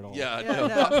by her at all. Yeah, Yeah, no,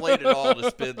 no. I played it all to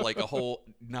spend like a whole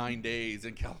 9 days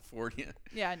in California,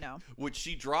 yeah, no. which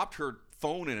she dropped her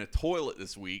phone in a toilet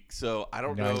this week. So I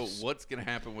don't know Nice. what's going to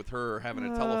happen with her having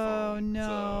a Oh telephone.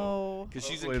 no. Because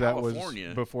she's in Hopefully that California.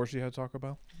 was before she had Taco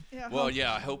Bell. Yeah. Well,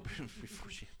 yeah, I hope before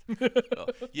she.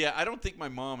 Yeah, I don't think my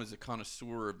mom is a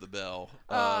connoisseur of the Bell.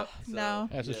 So, no.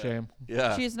 That's a yeah. shame.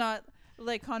 Yeah, She's not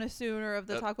like connoisseur of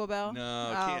the Taco Bell. no,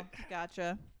 I Oh, can't.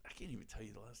 gotcha. I can't even tell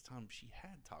you the last time she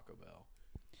had Taco Bell.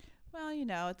 Well, you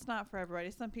know, it's not for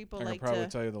everybody. Some people I can like probably to.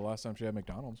 tell you the last time she had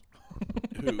McDonald's.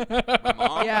 Who? My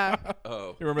mom? Yeah, Oh.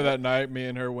 You remember that night me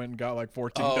and her went and got like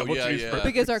 14 Oh, double yeah, cheeseburgers? yeah.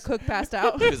 because our cook passed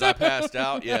out. Because I passed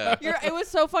out, yeah. It was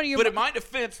so funny. But in my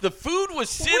defense, the food was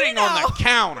sitting on know. the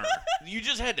counter. You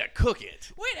just had to cook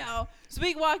it. we know. So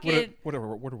we walk What in. what are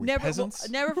we, Never, peasants?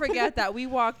 never forget that we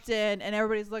walked in and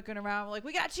everybody's looking around. We're like,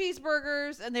 we got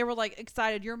cheeseburgers, and they were like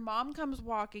excited. Your mom comes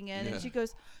walking in Yeah. and she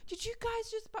goes, "Did you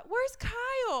guys just? Where's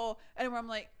Kyle?" And I'm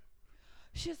like,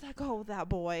 she's like, "Oh, that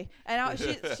boy." And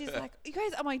she's like, "You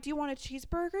guys?" I'm like, "Do you want a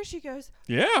cheeseburger?" She goes,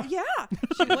 Yeah. "Yeah."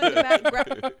 She went back,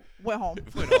 went home.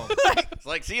 Went home. It's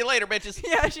like, see you later, bitches.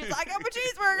 Yeah, she's like, "I'm a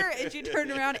cheeseburger," and she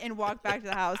turned around and walked back to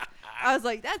the house. I was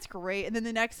like, "That's great." And then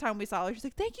the next time we saw her, she's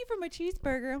like, "Thank you for my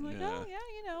cheeseburger." I'm like, Yeah. "Oh yeah,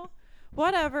 you know,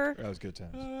 whatever." That was good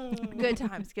times. Good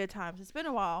times, good times. It's been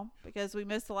a while because we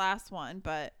missed the last one,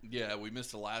 but Yeah, we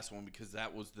missed the last one because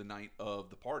that was the night of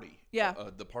the party. Yeah.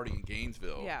 The party in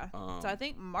Gainesville. yeah. So I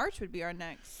think March would be our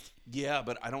next. Yeah,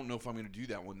 but I don't know if I'm going to do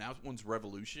that one. That one's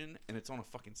Revolution, and it's on a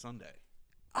fucking Sunday.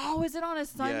 Oh, is it on a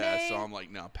Sunday? Yeah, so I'm like,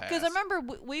 no, pass. Because I remember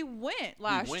we went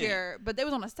last went. year, but it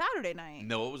was on a Saturday night.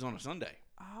 No, it was on a Sunday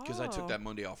because I took Oh. that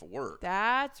Monday off of work.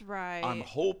 That's right. I'm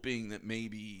hoping that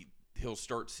maybe he'll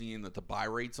start seeing that the buy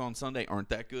rates on Sunday aren't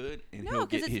that good, and no, he'll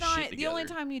because get it's his shit not together. the only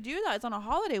time you do that. It's on a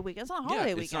holiday week. It's not a holiday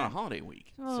yeah, weekend. it's not a holiday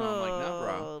week. So I'm like, no,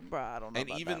 bro. Oh, bro, I don't know. And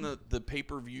about even that. the pay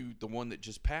per view, the one that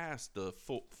just passed, the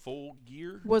full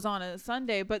gear. was on a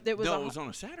Sunday, but it was No, on, it was on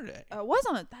a Saturday. was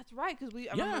on it. That's right, because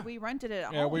I remember Yeah. we rented it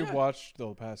at Yeah, home. we yeah. watched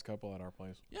the past couple at our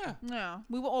place. Yeah. Yeah,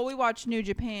 we watched New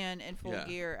Japan in full Yeah.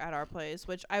 gear at our place,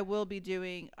 which I will be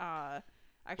doing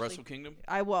Actually, Wrestle Kingdom?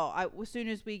 I will. As soon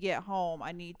as we get home,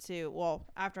 I need to. Well,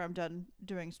 after I'm done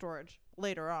doing storage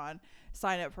later on,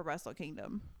 sign up for Wrestle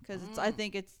Kingdom because I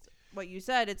think it's what you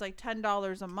said. It's like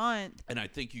 $10 a month, And I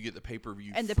think you get the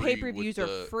pay-per-view and the free pay-per-views with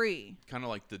are free. kind of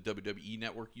like the WWE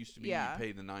Network used to be. Yeah. You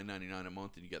pay the $9.99 a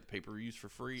month and you got the pay-per-views for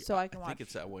free. So I can I watch. think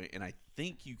it's that way. And I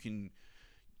think you can...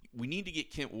 We need to get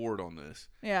Kent Ward on this.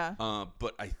 Yeah.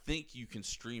 But I think you can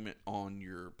stream it on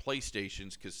your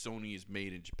PlayStations because Sony is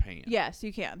made in Japan. Yes,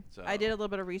 you can. So- I did a little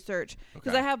bit of research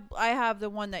because Okay. I have the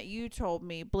one that you told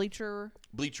me, Bleacher.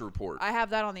 Bleacher Report. I have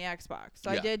that on the Xbox, so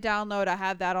I Yeah. did download. I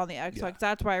have that on the Xbox. Yeah.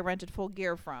 That's where I rented Full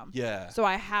Gear from. yeah. So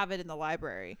I have it in the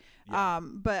library. Yeah.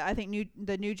 But I think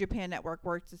the New Japan Network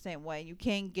works the same way. You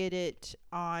can get it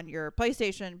on your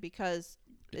PlayStation because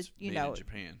it's you made know in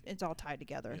Japan. it's all tied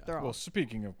together. Yeah. They're all Well,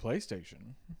 speaking of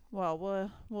PlayStation, well.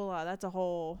 That's a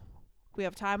whole. We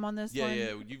have time on this Yeah, one.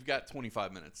 yeah. You've got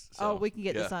 25 minutes. Oh, So, we can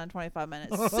get yeah. this on in 25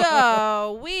 minutes.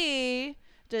 So we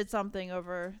did something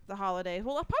over the holidays.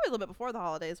 Well, probably a little bit before the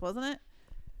holidays, wasn't it?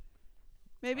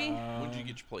 Maybe When did you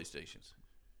get your PlayStations?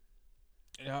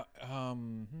 yeah,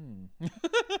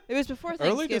 it was before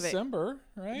Thanksgiving. early December,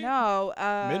 right? No,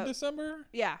 Mid-December.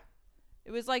 yeah,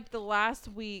 it was like the last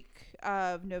week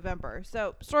of November.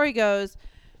 So story goes,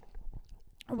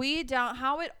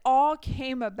 how it all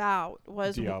came about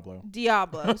was Diablo.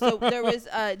 So there was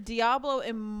Diablo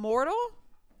Immortal.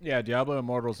 Yeah, Diablo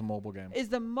Immortal is a mobile game. Is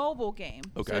the mobile game.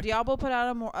 Okay. So Diablo put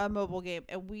out a mobile game,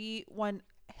 and we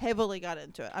heavily got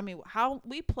into it. I mean, how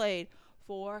we played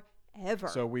forever.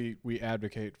 So we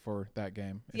advocate for that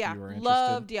game if yeah, you were interested.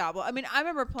 love Diablo. I mean, I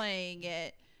remember playing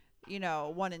it,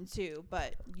 1 and 2,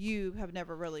 but you have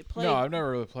never really played. No, I've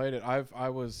never really played it. I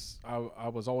was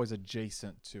always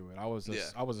adjacent to it. I was a Yeah.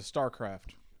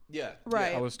 StarCraft. Yeah.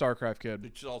 Right. I was a StarCraft kid.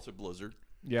 Which is also Blizzard.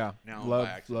 Yeah, Now love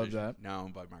owned by Activision. that Now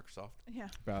owned by Microsoft. Yeah,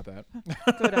 about that.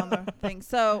 go down the thing.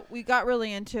 So we got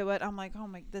really into it. I'm like, oh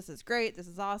my, this is great. This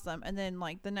is awesome. And then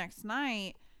like the next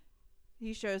night,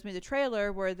 he shows me the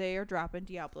trailer where they are dropping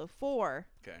Diablo 4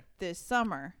 Okay. this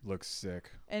summer. Looks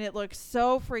sick. And it looks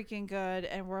so freaking good.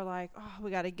 And we're like, oh, we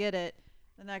got to get it.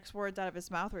 The next words out of his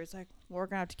mouth were, it's like, we're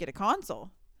going to have to get a console.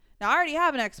 Now, I already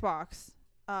have an Xbox.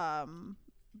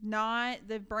 Not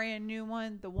the brand new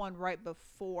one, the one right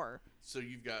before. So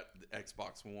you've got the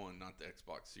Xbox One, not the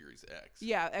Xbox Series X.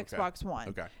 Yeah, Xbox One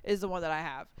Okay. is the one that I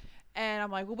have. And I'm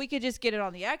like, well, we could just get it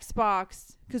on the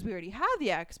Xbox because we already have the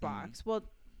Xbox. Mm-hmm. Well,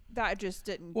 that just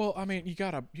didn't. Well, I mean, you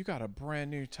got a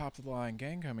brand new top of the line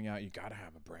game coming out. You got to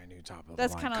have a brand new top of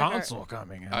That's the line kinda like our- console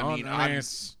coming out. I mean, I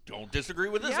it's- don't disagree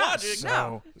with this Yeah. logic.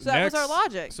 No. So that was our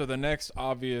logic. So the next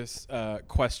obvious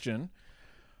question: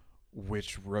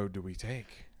 which road do we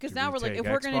take? 'Cause Do now we we're like, take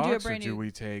if we're gonna do a Xbox, brand or do new- we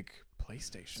take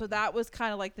PlayStation? So that was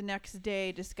kind of like the next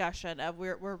day discussion of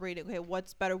we're reading, okay,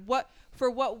 what's better? What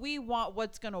we want,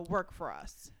 what's going to work for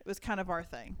us? It was kind of our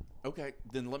thing. Okay,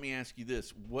 then let me ask you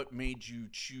this: what made you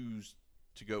choose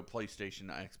to go PlayStation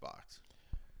to Xbox?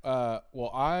 Well,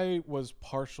 I was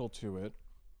partial to it.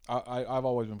 I've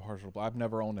always been partial. I've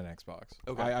never owned an Xbox.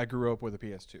 Okay. I grew up with a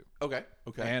PS2 Okay.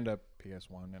 Okay. and a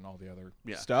PS1 and all the other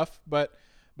Yeah. stuff, but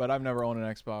I've never owned an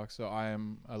Xbox, so I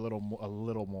am a little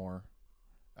more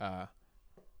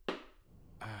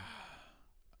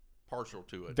Partial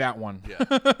to it. that one.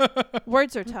 Yeah.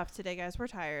 Words are tough today, guys. We're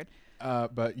tired.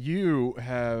 But you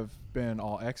have been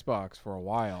all Xbox for a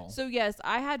while. So yes,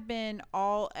 I had been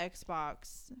all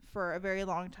Xbox for a very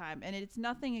long time, and it's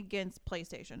nothing against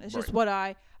PlayStation. It's just Right. what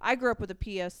I grew up with a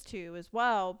PS2 as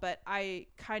well, but I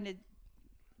kind of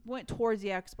went towards the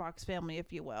Xbox family,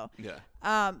 if you will. Yeah.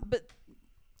 But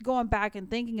going back and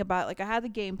thinking about it, like I had the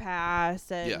Game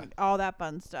Pass and Yeah. all that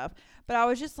fun stuff, but I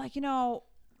was just like, I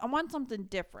want something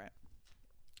different.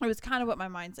 It was kind of what my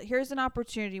mind said. Here's an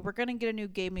opportunity. We're going to get a new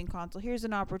gaming console. Here's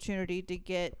an opportunity to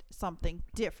get something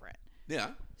different.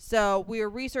 Yeah. So we were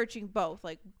researching both,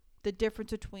 like the difference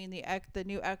between the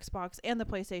new Xbox and the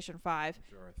PlayStation 5.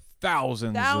 There are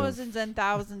thousands And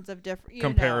thousands of different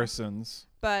comparisons.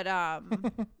 But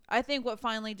I think what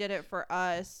finally did it for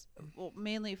us, well,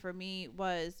 mainly for me,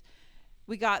 was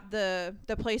we got the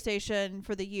PlayStation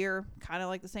for the year, kind of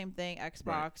like the same thing. Xbox,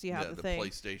 Right. you have Yeah, the thing.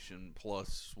 PlayStation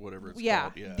Plus, whatever it's Yeah,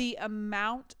 called. Yeah. the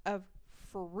amount of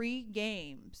free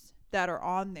games that are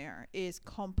on there is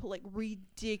complete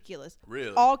ridiculous.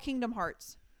 Really? All Kingdom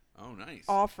Hearts, Oh, nice.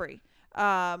 all free.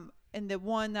 And the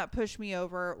one that pushed me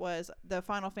over was the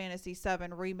Final Fantasy VII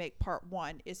Remake Part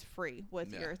 1 is free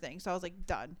with Yeah. your thing. So I was like,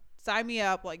 done. Sign me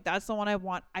up. Like, that's the one I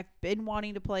want. I've been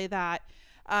wanting to play that.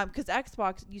 Because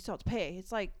Xbox, you still have to pay.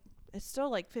 It's still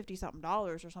like $50-something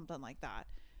or something like that.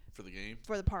 for the game.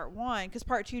 for the part 1 because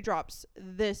part 2 drops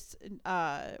this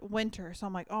winter. So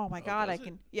I'm like, oh my god, I does it?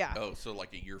 can. Yeah. Oh, so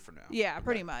like a year from now. Yeah, Okay.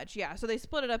 pretty much. Yeah. So they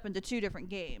split it up into 2 different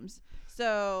games.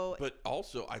 So But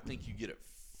also, I think you get it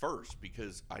first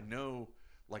because I know,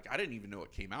 like, I didn't even know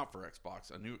it came out for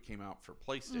Xbox. I knew it came out for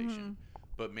PlayStation,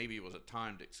 but maybe it was a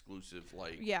timed exclusive,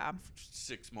 like, yeah.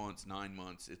 6 months, 9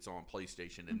 months, it's on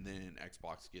PlayStation, and then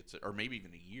Xbox gets it, or maybe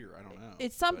even a year. I don't know.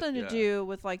 It's something But, to do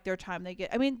with like their time they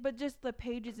get. I mean, but just the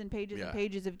pages and pages Yeah. and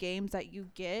pages of games that you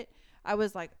get. I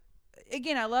was like,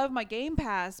 again, I love my Game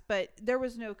Pass, but there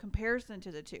was no comparison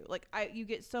to the 2. Like, you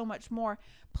get so much more.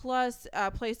 Plus,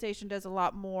 PlayStation does a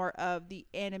lot more of the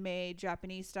anime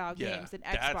Japanese style games than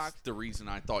Xbox. That's the reason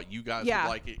I thought you guys Yeah. would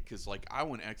like it, because, like, I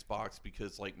went Xbox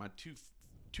because, like, my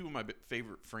two of my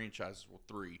favorite franchises, well,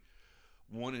 3.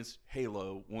 One is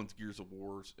Halo, one's Gears of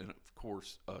Wars, and of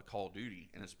course Call of Duty,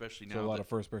 and especially now So a lot that- of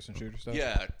first-person shooter stuff.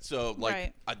 yeah. So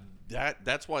like Right.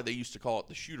 that's why they used to call it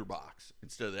the shooter box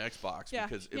instead of the Xbox, Yeah.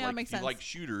 because Yeah, like, makes if you sense. like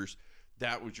shooters,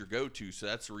 that was your go-to. So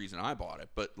that's the reason I bought it.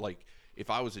 But like, if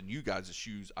I was in you guys'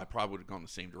 shoes, I probably would have gone the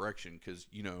same direction, because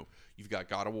you've got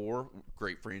God of War,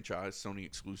 great franchise, Sony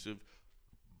exclusive.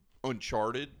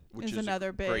 Uncharted, which Is is another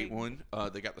a great big- one.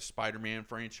 They got the Spider-Man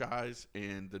franchise,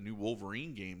 and the new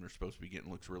Wolverine game they're supposed to be getting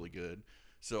looks really good.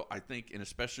 So I think, and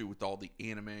especially with all the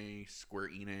anime, Square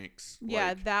Enix, Yeah,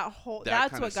 like, that whole that that's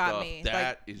kinda what got stuff, me.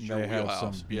 That is your They have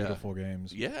wheelhouse. some beautiful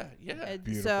games. Yeah, yeah.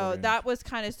 Beautiful So games. that was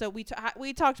kind of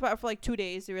we talked about it for like 2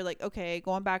 days. We were like, okay,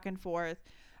 going back and forth.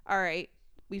 All right,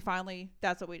 we finally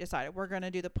that's what we decided. We're gonna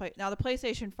do the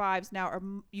PlayStation 5s now are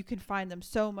you can find them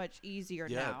so much easier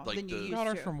Yeah, now like than you the- used Got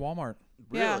ours to. from Walmart.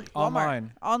 Really? Yeah, Walmart.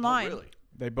 Online. Online. Oh, really?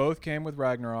 They both came with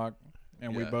Ragnarok,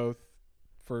 and we Yeah. both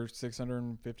for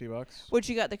 $650. Which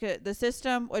you got the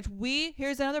system. Which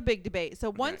here's another big debate. So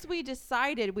once we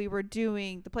decided we were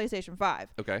doing the PlayStation 5,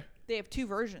 Okay. they have 2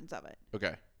 versions of it: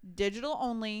 Okay. digital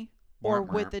only or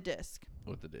Wah, with wah. the disc.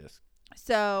 With the disc.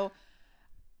 So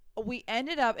we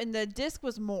ended up, and the disc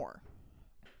was more.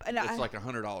 And It's like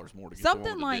 $100 more to get something the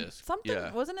one with like the disc. something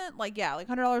Yeah. wasn't it like like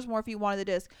 $100 more if you wanted the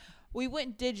disc. We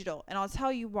went digital, and I'll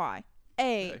tell you why.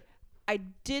 Okay. I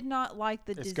did not like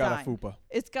the It's design. got a fupa.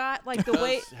 It's got like the It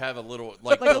way. does have a little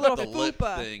like, Like a the, little the lip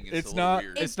fupa. thing. Is It's a little not.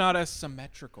 Weird. It's not as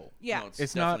symmetrical. Yeah, No,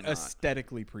 It's not definitely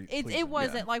aesthetically pleasing. it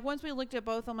wasn't like once we looked at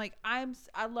both. I'm like, I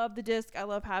love the disc. I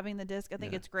love having the disc. I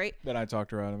think Yeah. it's great. Then I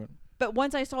talked her out of it. But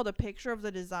once I saw the picture of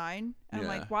the design, I'm Yeah.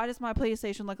 like, why does my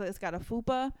PlayStation look like it's got a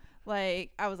fupa?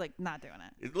 Like, I was like, not doing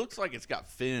it. It looks like it's got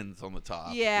fins on the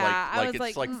top. Yeah, I like was it's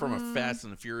like, like from a mm-mm. Fast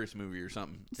and the Furious movie or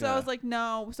something. So I was like,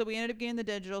 no. So we ended up getting the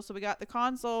digital. So we got the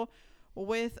console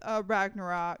with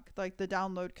Ragnarok, like the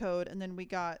download code, and then we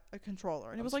got a controller.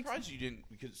 And it I'm was like, surprised you didn't,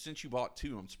 because since you bought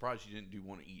 2, I'm surprised you didn't do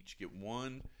one each. Get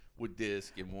one with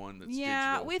disc and one that's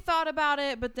yeah, digital. we thought about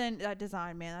it, but then that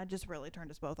design, man, that just really turned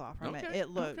us both off from it. Okay,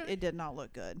 okay. It did not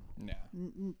look good. Yeah.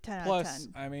 10 out of Plus,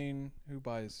 10. I mean, who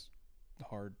buys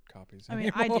hard copies? I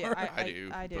mean, I do. anymore? I do.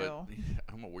 I do.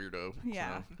 But I'm a weirdo.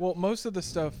 Yeah. So, Well, most of the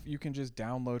stuff you can just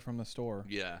download from the store.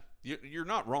 yeah. You're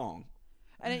not wrong.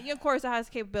 And of course, it has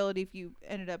capability if you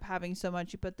ended up having so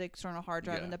much. You put the external hard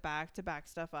drive in Yeah. the back to back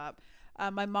stuff up.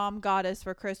 My mom got us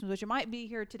for Christmas, which it might be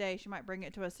here today. She might bring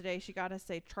it to us today. She got us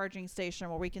a charging station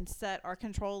where we can set our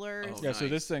controllers. Oh, Yeah, so nice.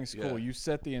 this thing's cool. Yeah. You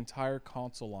set the entire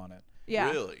console on it.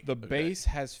 Yeah. Really? The Okay. base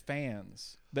has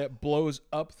fans that blows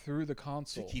up through the To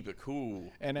console. keep it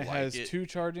cool. And it like has 2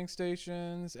 charging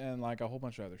stations and like a whole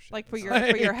bunch of other shit. Like for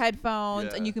It's your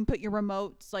headphones, and Yeah. you can put your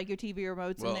remotes, like your TV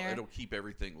remotes Well, in there. it'll keep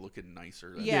everything looking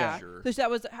nicer. That's Yeah. for sure.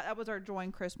 So that was our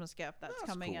joint Christmas gift that's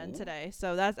coming in cool. today.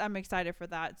 So I'm excited for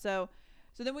that. So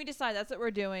then we decided that's what we're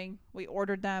doing. We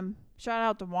ordered them. Shout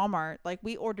out to Walmart. Like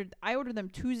I ordered them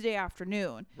Tuesday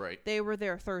afternoon. Right. They were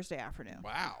there Thursday afternoon.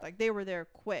 Wow. Like they were there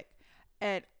quick.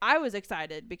 And I was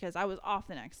excited because I was off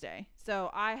the next day.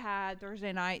 So I had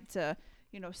Thursday night to,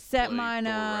 set Play mine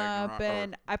Thor up, Ragnarok,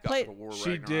 and or I God played. of War She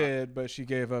Ragnarok. did, but she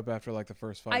gave up after like the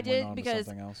first fight. I and did went on because to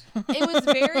something else. It was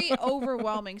very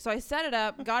overwhelming. So I set it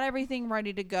up, got everything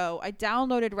ready to go. I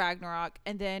downloaded Ragnarok,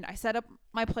 and then I set up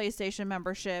my PlayStation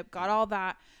membership, got all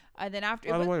that. And then after,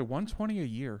 By the way, $120 a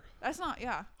year. that's not,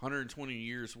 120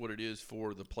 years what it is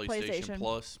for the PlayStation, PlayStation.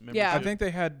 Plus membership. Yeah. I think they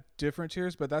had different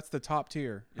tiers, but that's the top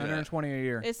tier. Yeah. 120 a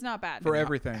year it's not bad. for How-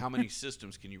 everything. How many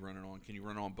systems can you run it on? Can you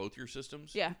run it on both your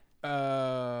systems? Yeah.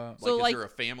 Like, So, is there a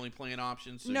family plan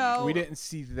option? So No. we didn't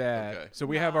see that. Okay. So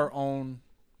we have No. our own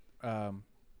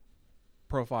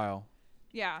profile.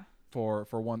 Yeah. for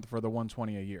the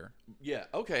 120 a year. Yeah,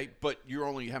 okay, but you're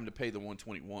only having to pay the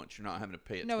 120 once. You're not having to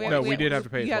pay it No, twice. No, we did have to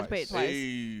pay it You have to twice. pay it twice. Hey,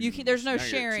 You can, there's no now you're at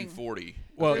sharing. 240.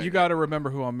 Well, Okay. you got to remember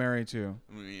who I'm married to.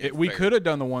 Yeah, We fair. could have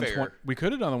done the 120. Fair. We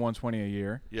could have done the 120 a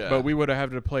year. Yeah. But we would have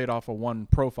had to play it off of one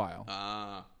profile.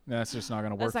 Ah, That's just not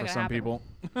going to work That's for not some gonna people.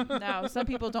 No, some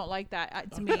people don't like that.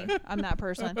 It's me. I'm that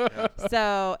person.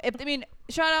 So,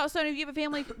 shout out, Sony, if you have a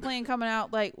family plan coming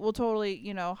out, like, we'll totally,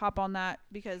 hop on that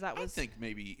because that I was. think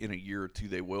maybe in a year or two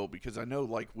they will, because I know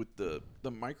like with the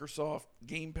Microsoft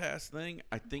Game Pass thing,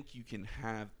 I think you can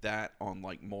have that on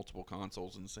like multiple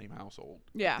consoles in the same household.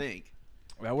 Yeah. I think.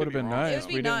 That would have Could be been wrong. nice. It would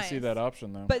be We didn't see nice. that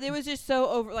option though. But it was just so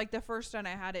over. Like, the first time I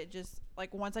had it, just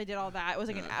like once I did all that, it was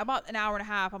like about an hour and a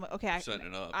half. I'm like, okay, Setting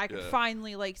it up, I can yeah.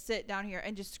 finally like sit down here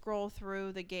and just scroll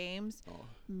through the games. Oh.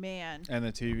 Man. And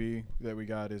the TV that we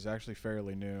got is actually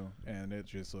fairly new, and it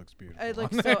just looks beautiful. It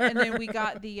looks on so, there. and then we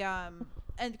got the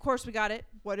and of course we got it.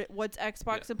 What's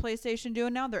Xbox and PlayStation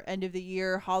doing now? Their end of the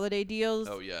year holiday deals.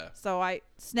 Oh yeah. So I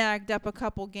snagged up a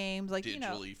couple games, like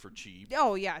Digitally for cheap.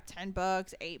 Oh yeah, $10,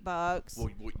 $8. Well,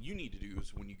 what you need to do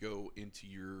is when you go into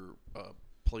your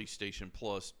PlayStation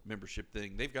Plus membership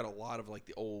thing, they've got a lot of like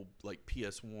the old like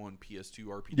PS1, PS2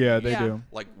 RPGs. Yeah, they Yeah. do.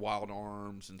 Like Wild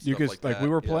Arms and You stuff could like that. we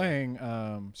were Yeah.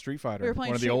 playing Street Fighter, We were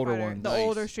playing one of Street the older Fighter, ones, the Nice.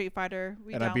 older Street Fighter.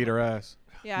 and I beat her ass.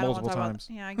 Yeah, I don't wanna multiple talk times.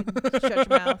 About, yeah, I can shut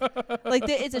your mouth. Like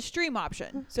it's a stream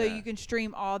option, so Yeah. you can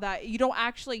stream all that. You don't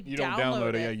actually You don't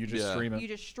download it, yeah, you just Yeah. stream it. You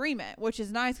just stream it, which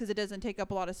is nice because it doesn't take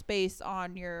up a lot of space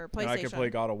on your PlayStation. And I can play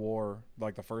God of War,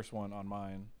 like the first one, on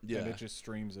mine, Yeah. and it just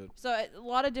streams it. So a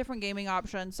lot of different gaming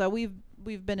options. So we've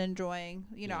been enjoying.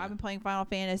 Yeah. I've been playing Final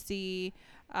Fantasy.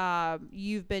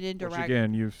 You've been into Which Rag-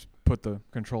 again, you've put the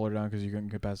controller down because you couldn't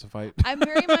get past the fight. I'm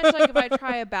very much like if I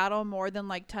try a battle more than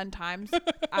like 10 times,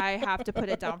 I have to put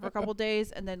it down for a couple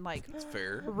days and then like It's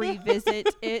fair. revisit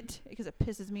it because it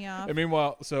pisses me off. And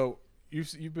meanwhile, so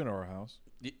you've been to our house.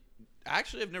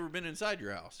 Actually, I've never been inside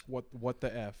your house. What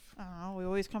the f? I don't know. We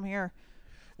always come here.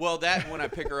 Well, that when I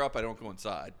pick her up, I don't go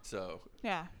inside. So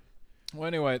Yeah. Well,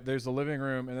 anyway, there's the living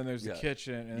room, and then there's Yeah. the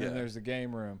kitchen, and Yeah. then there's the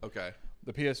game room. okay.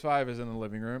 The PS5 is in the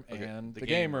living room Okay, and the the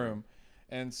game game room.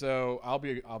 And so I'll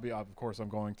be of course I'm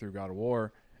going through God of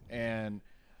War, and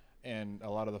a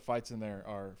lot of the fights in there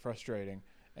are frustrating,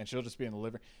 and she'll just be in the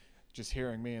living, just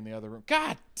hearing me in the other room.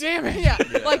 God damn it! Yeah.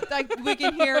 Like we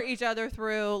can hear each other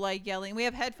through like yelling. We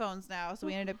have headphones now, so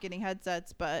we ended up getting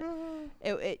headsets, but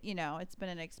it it's been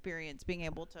an experience being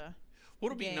able to.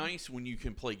 What'll be game. nice when you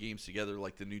can play games together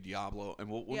like the new Diablo, and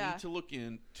we'll Yeah. need to look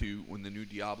into when the new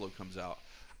Diablo comes out.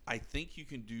 I think you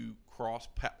can do A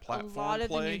cross-platform lot of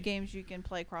play. the new games you can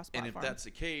play And cross-platform. if that's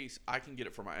the case, I can get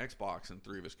it for my Xbox, and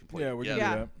three of us can play. Yeah, we can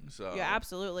together. do that. So yeah,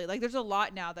 absolutely. Like there's a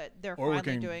lot now that they're Or we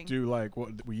finally can doing. do like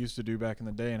what we used to do back in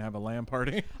the day and have a LAN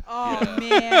party. Oh Yeah.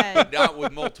 man. Not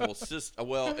with multiple systems.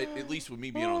 Well, at least with me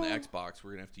being on the Xbox,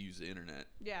 we're gonna have to use the internet,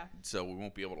 Yeah. so we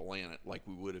won't be able to LAN it like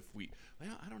we would if we.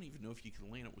 Well, I don't even know if you can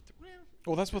LAN it with the.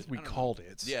 Well, that's what we I don't know. called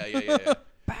it. Yeah.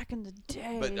 Back in the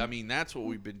day. But I mean, that's what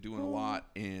we've been doing a lot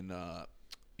in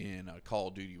Call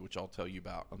of Duty, which I'll tell you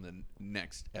about on the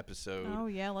next episode. Oh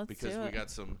yeah, let's because do we it. got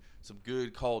some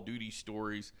good Call of Duty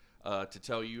stories to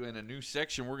tell you in a new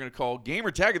section we're going to call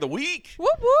Gamer Tag of the Week. Woo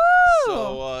woo!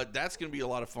 So that's going to be a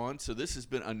lot of fun. So this has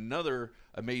been another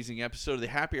amazing episode of the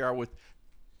Happy Hour with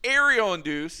Ariel and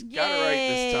Deuce. Got it right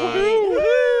this time.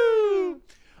 Woo-hoo!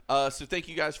 So thank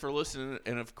you guys for listening.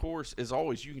 And, of course, as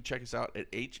always, you can check us out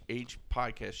at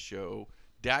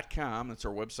hhpodcastshow.com. That's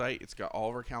our website. It's got all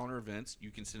of our calendar events.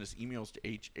 You can send us emails to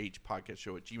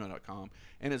hhpodcastshow@gmail.com.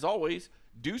 And, as always,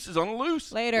 Deuce is on the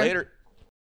loose. Later. Later.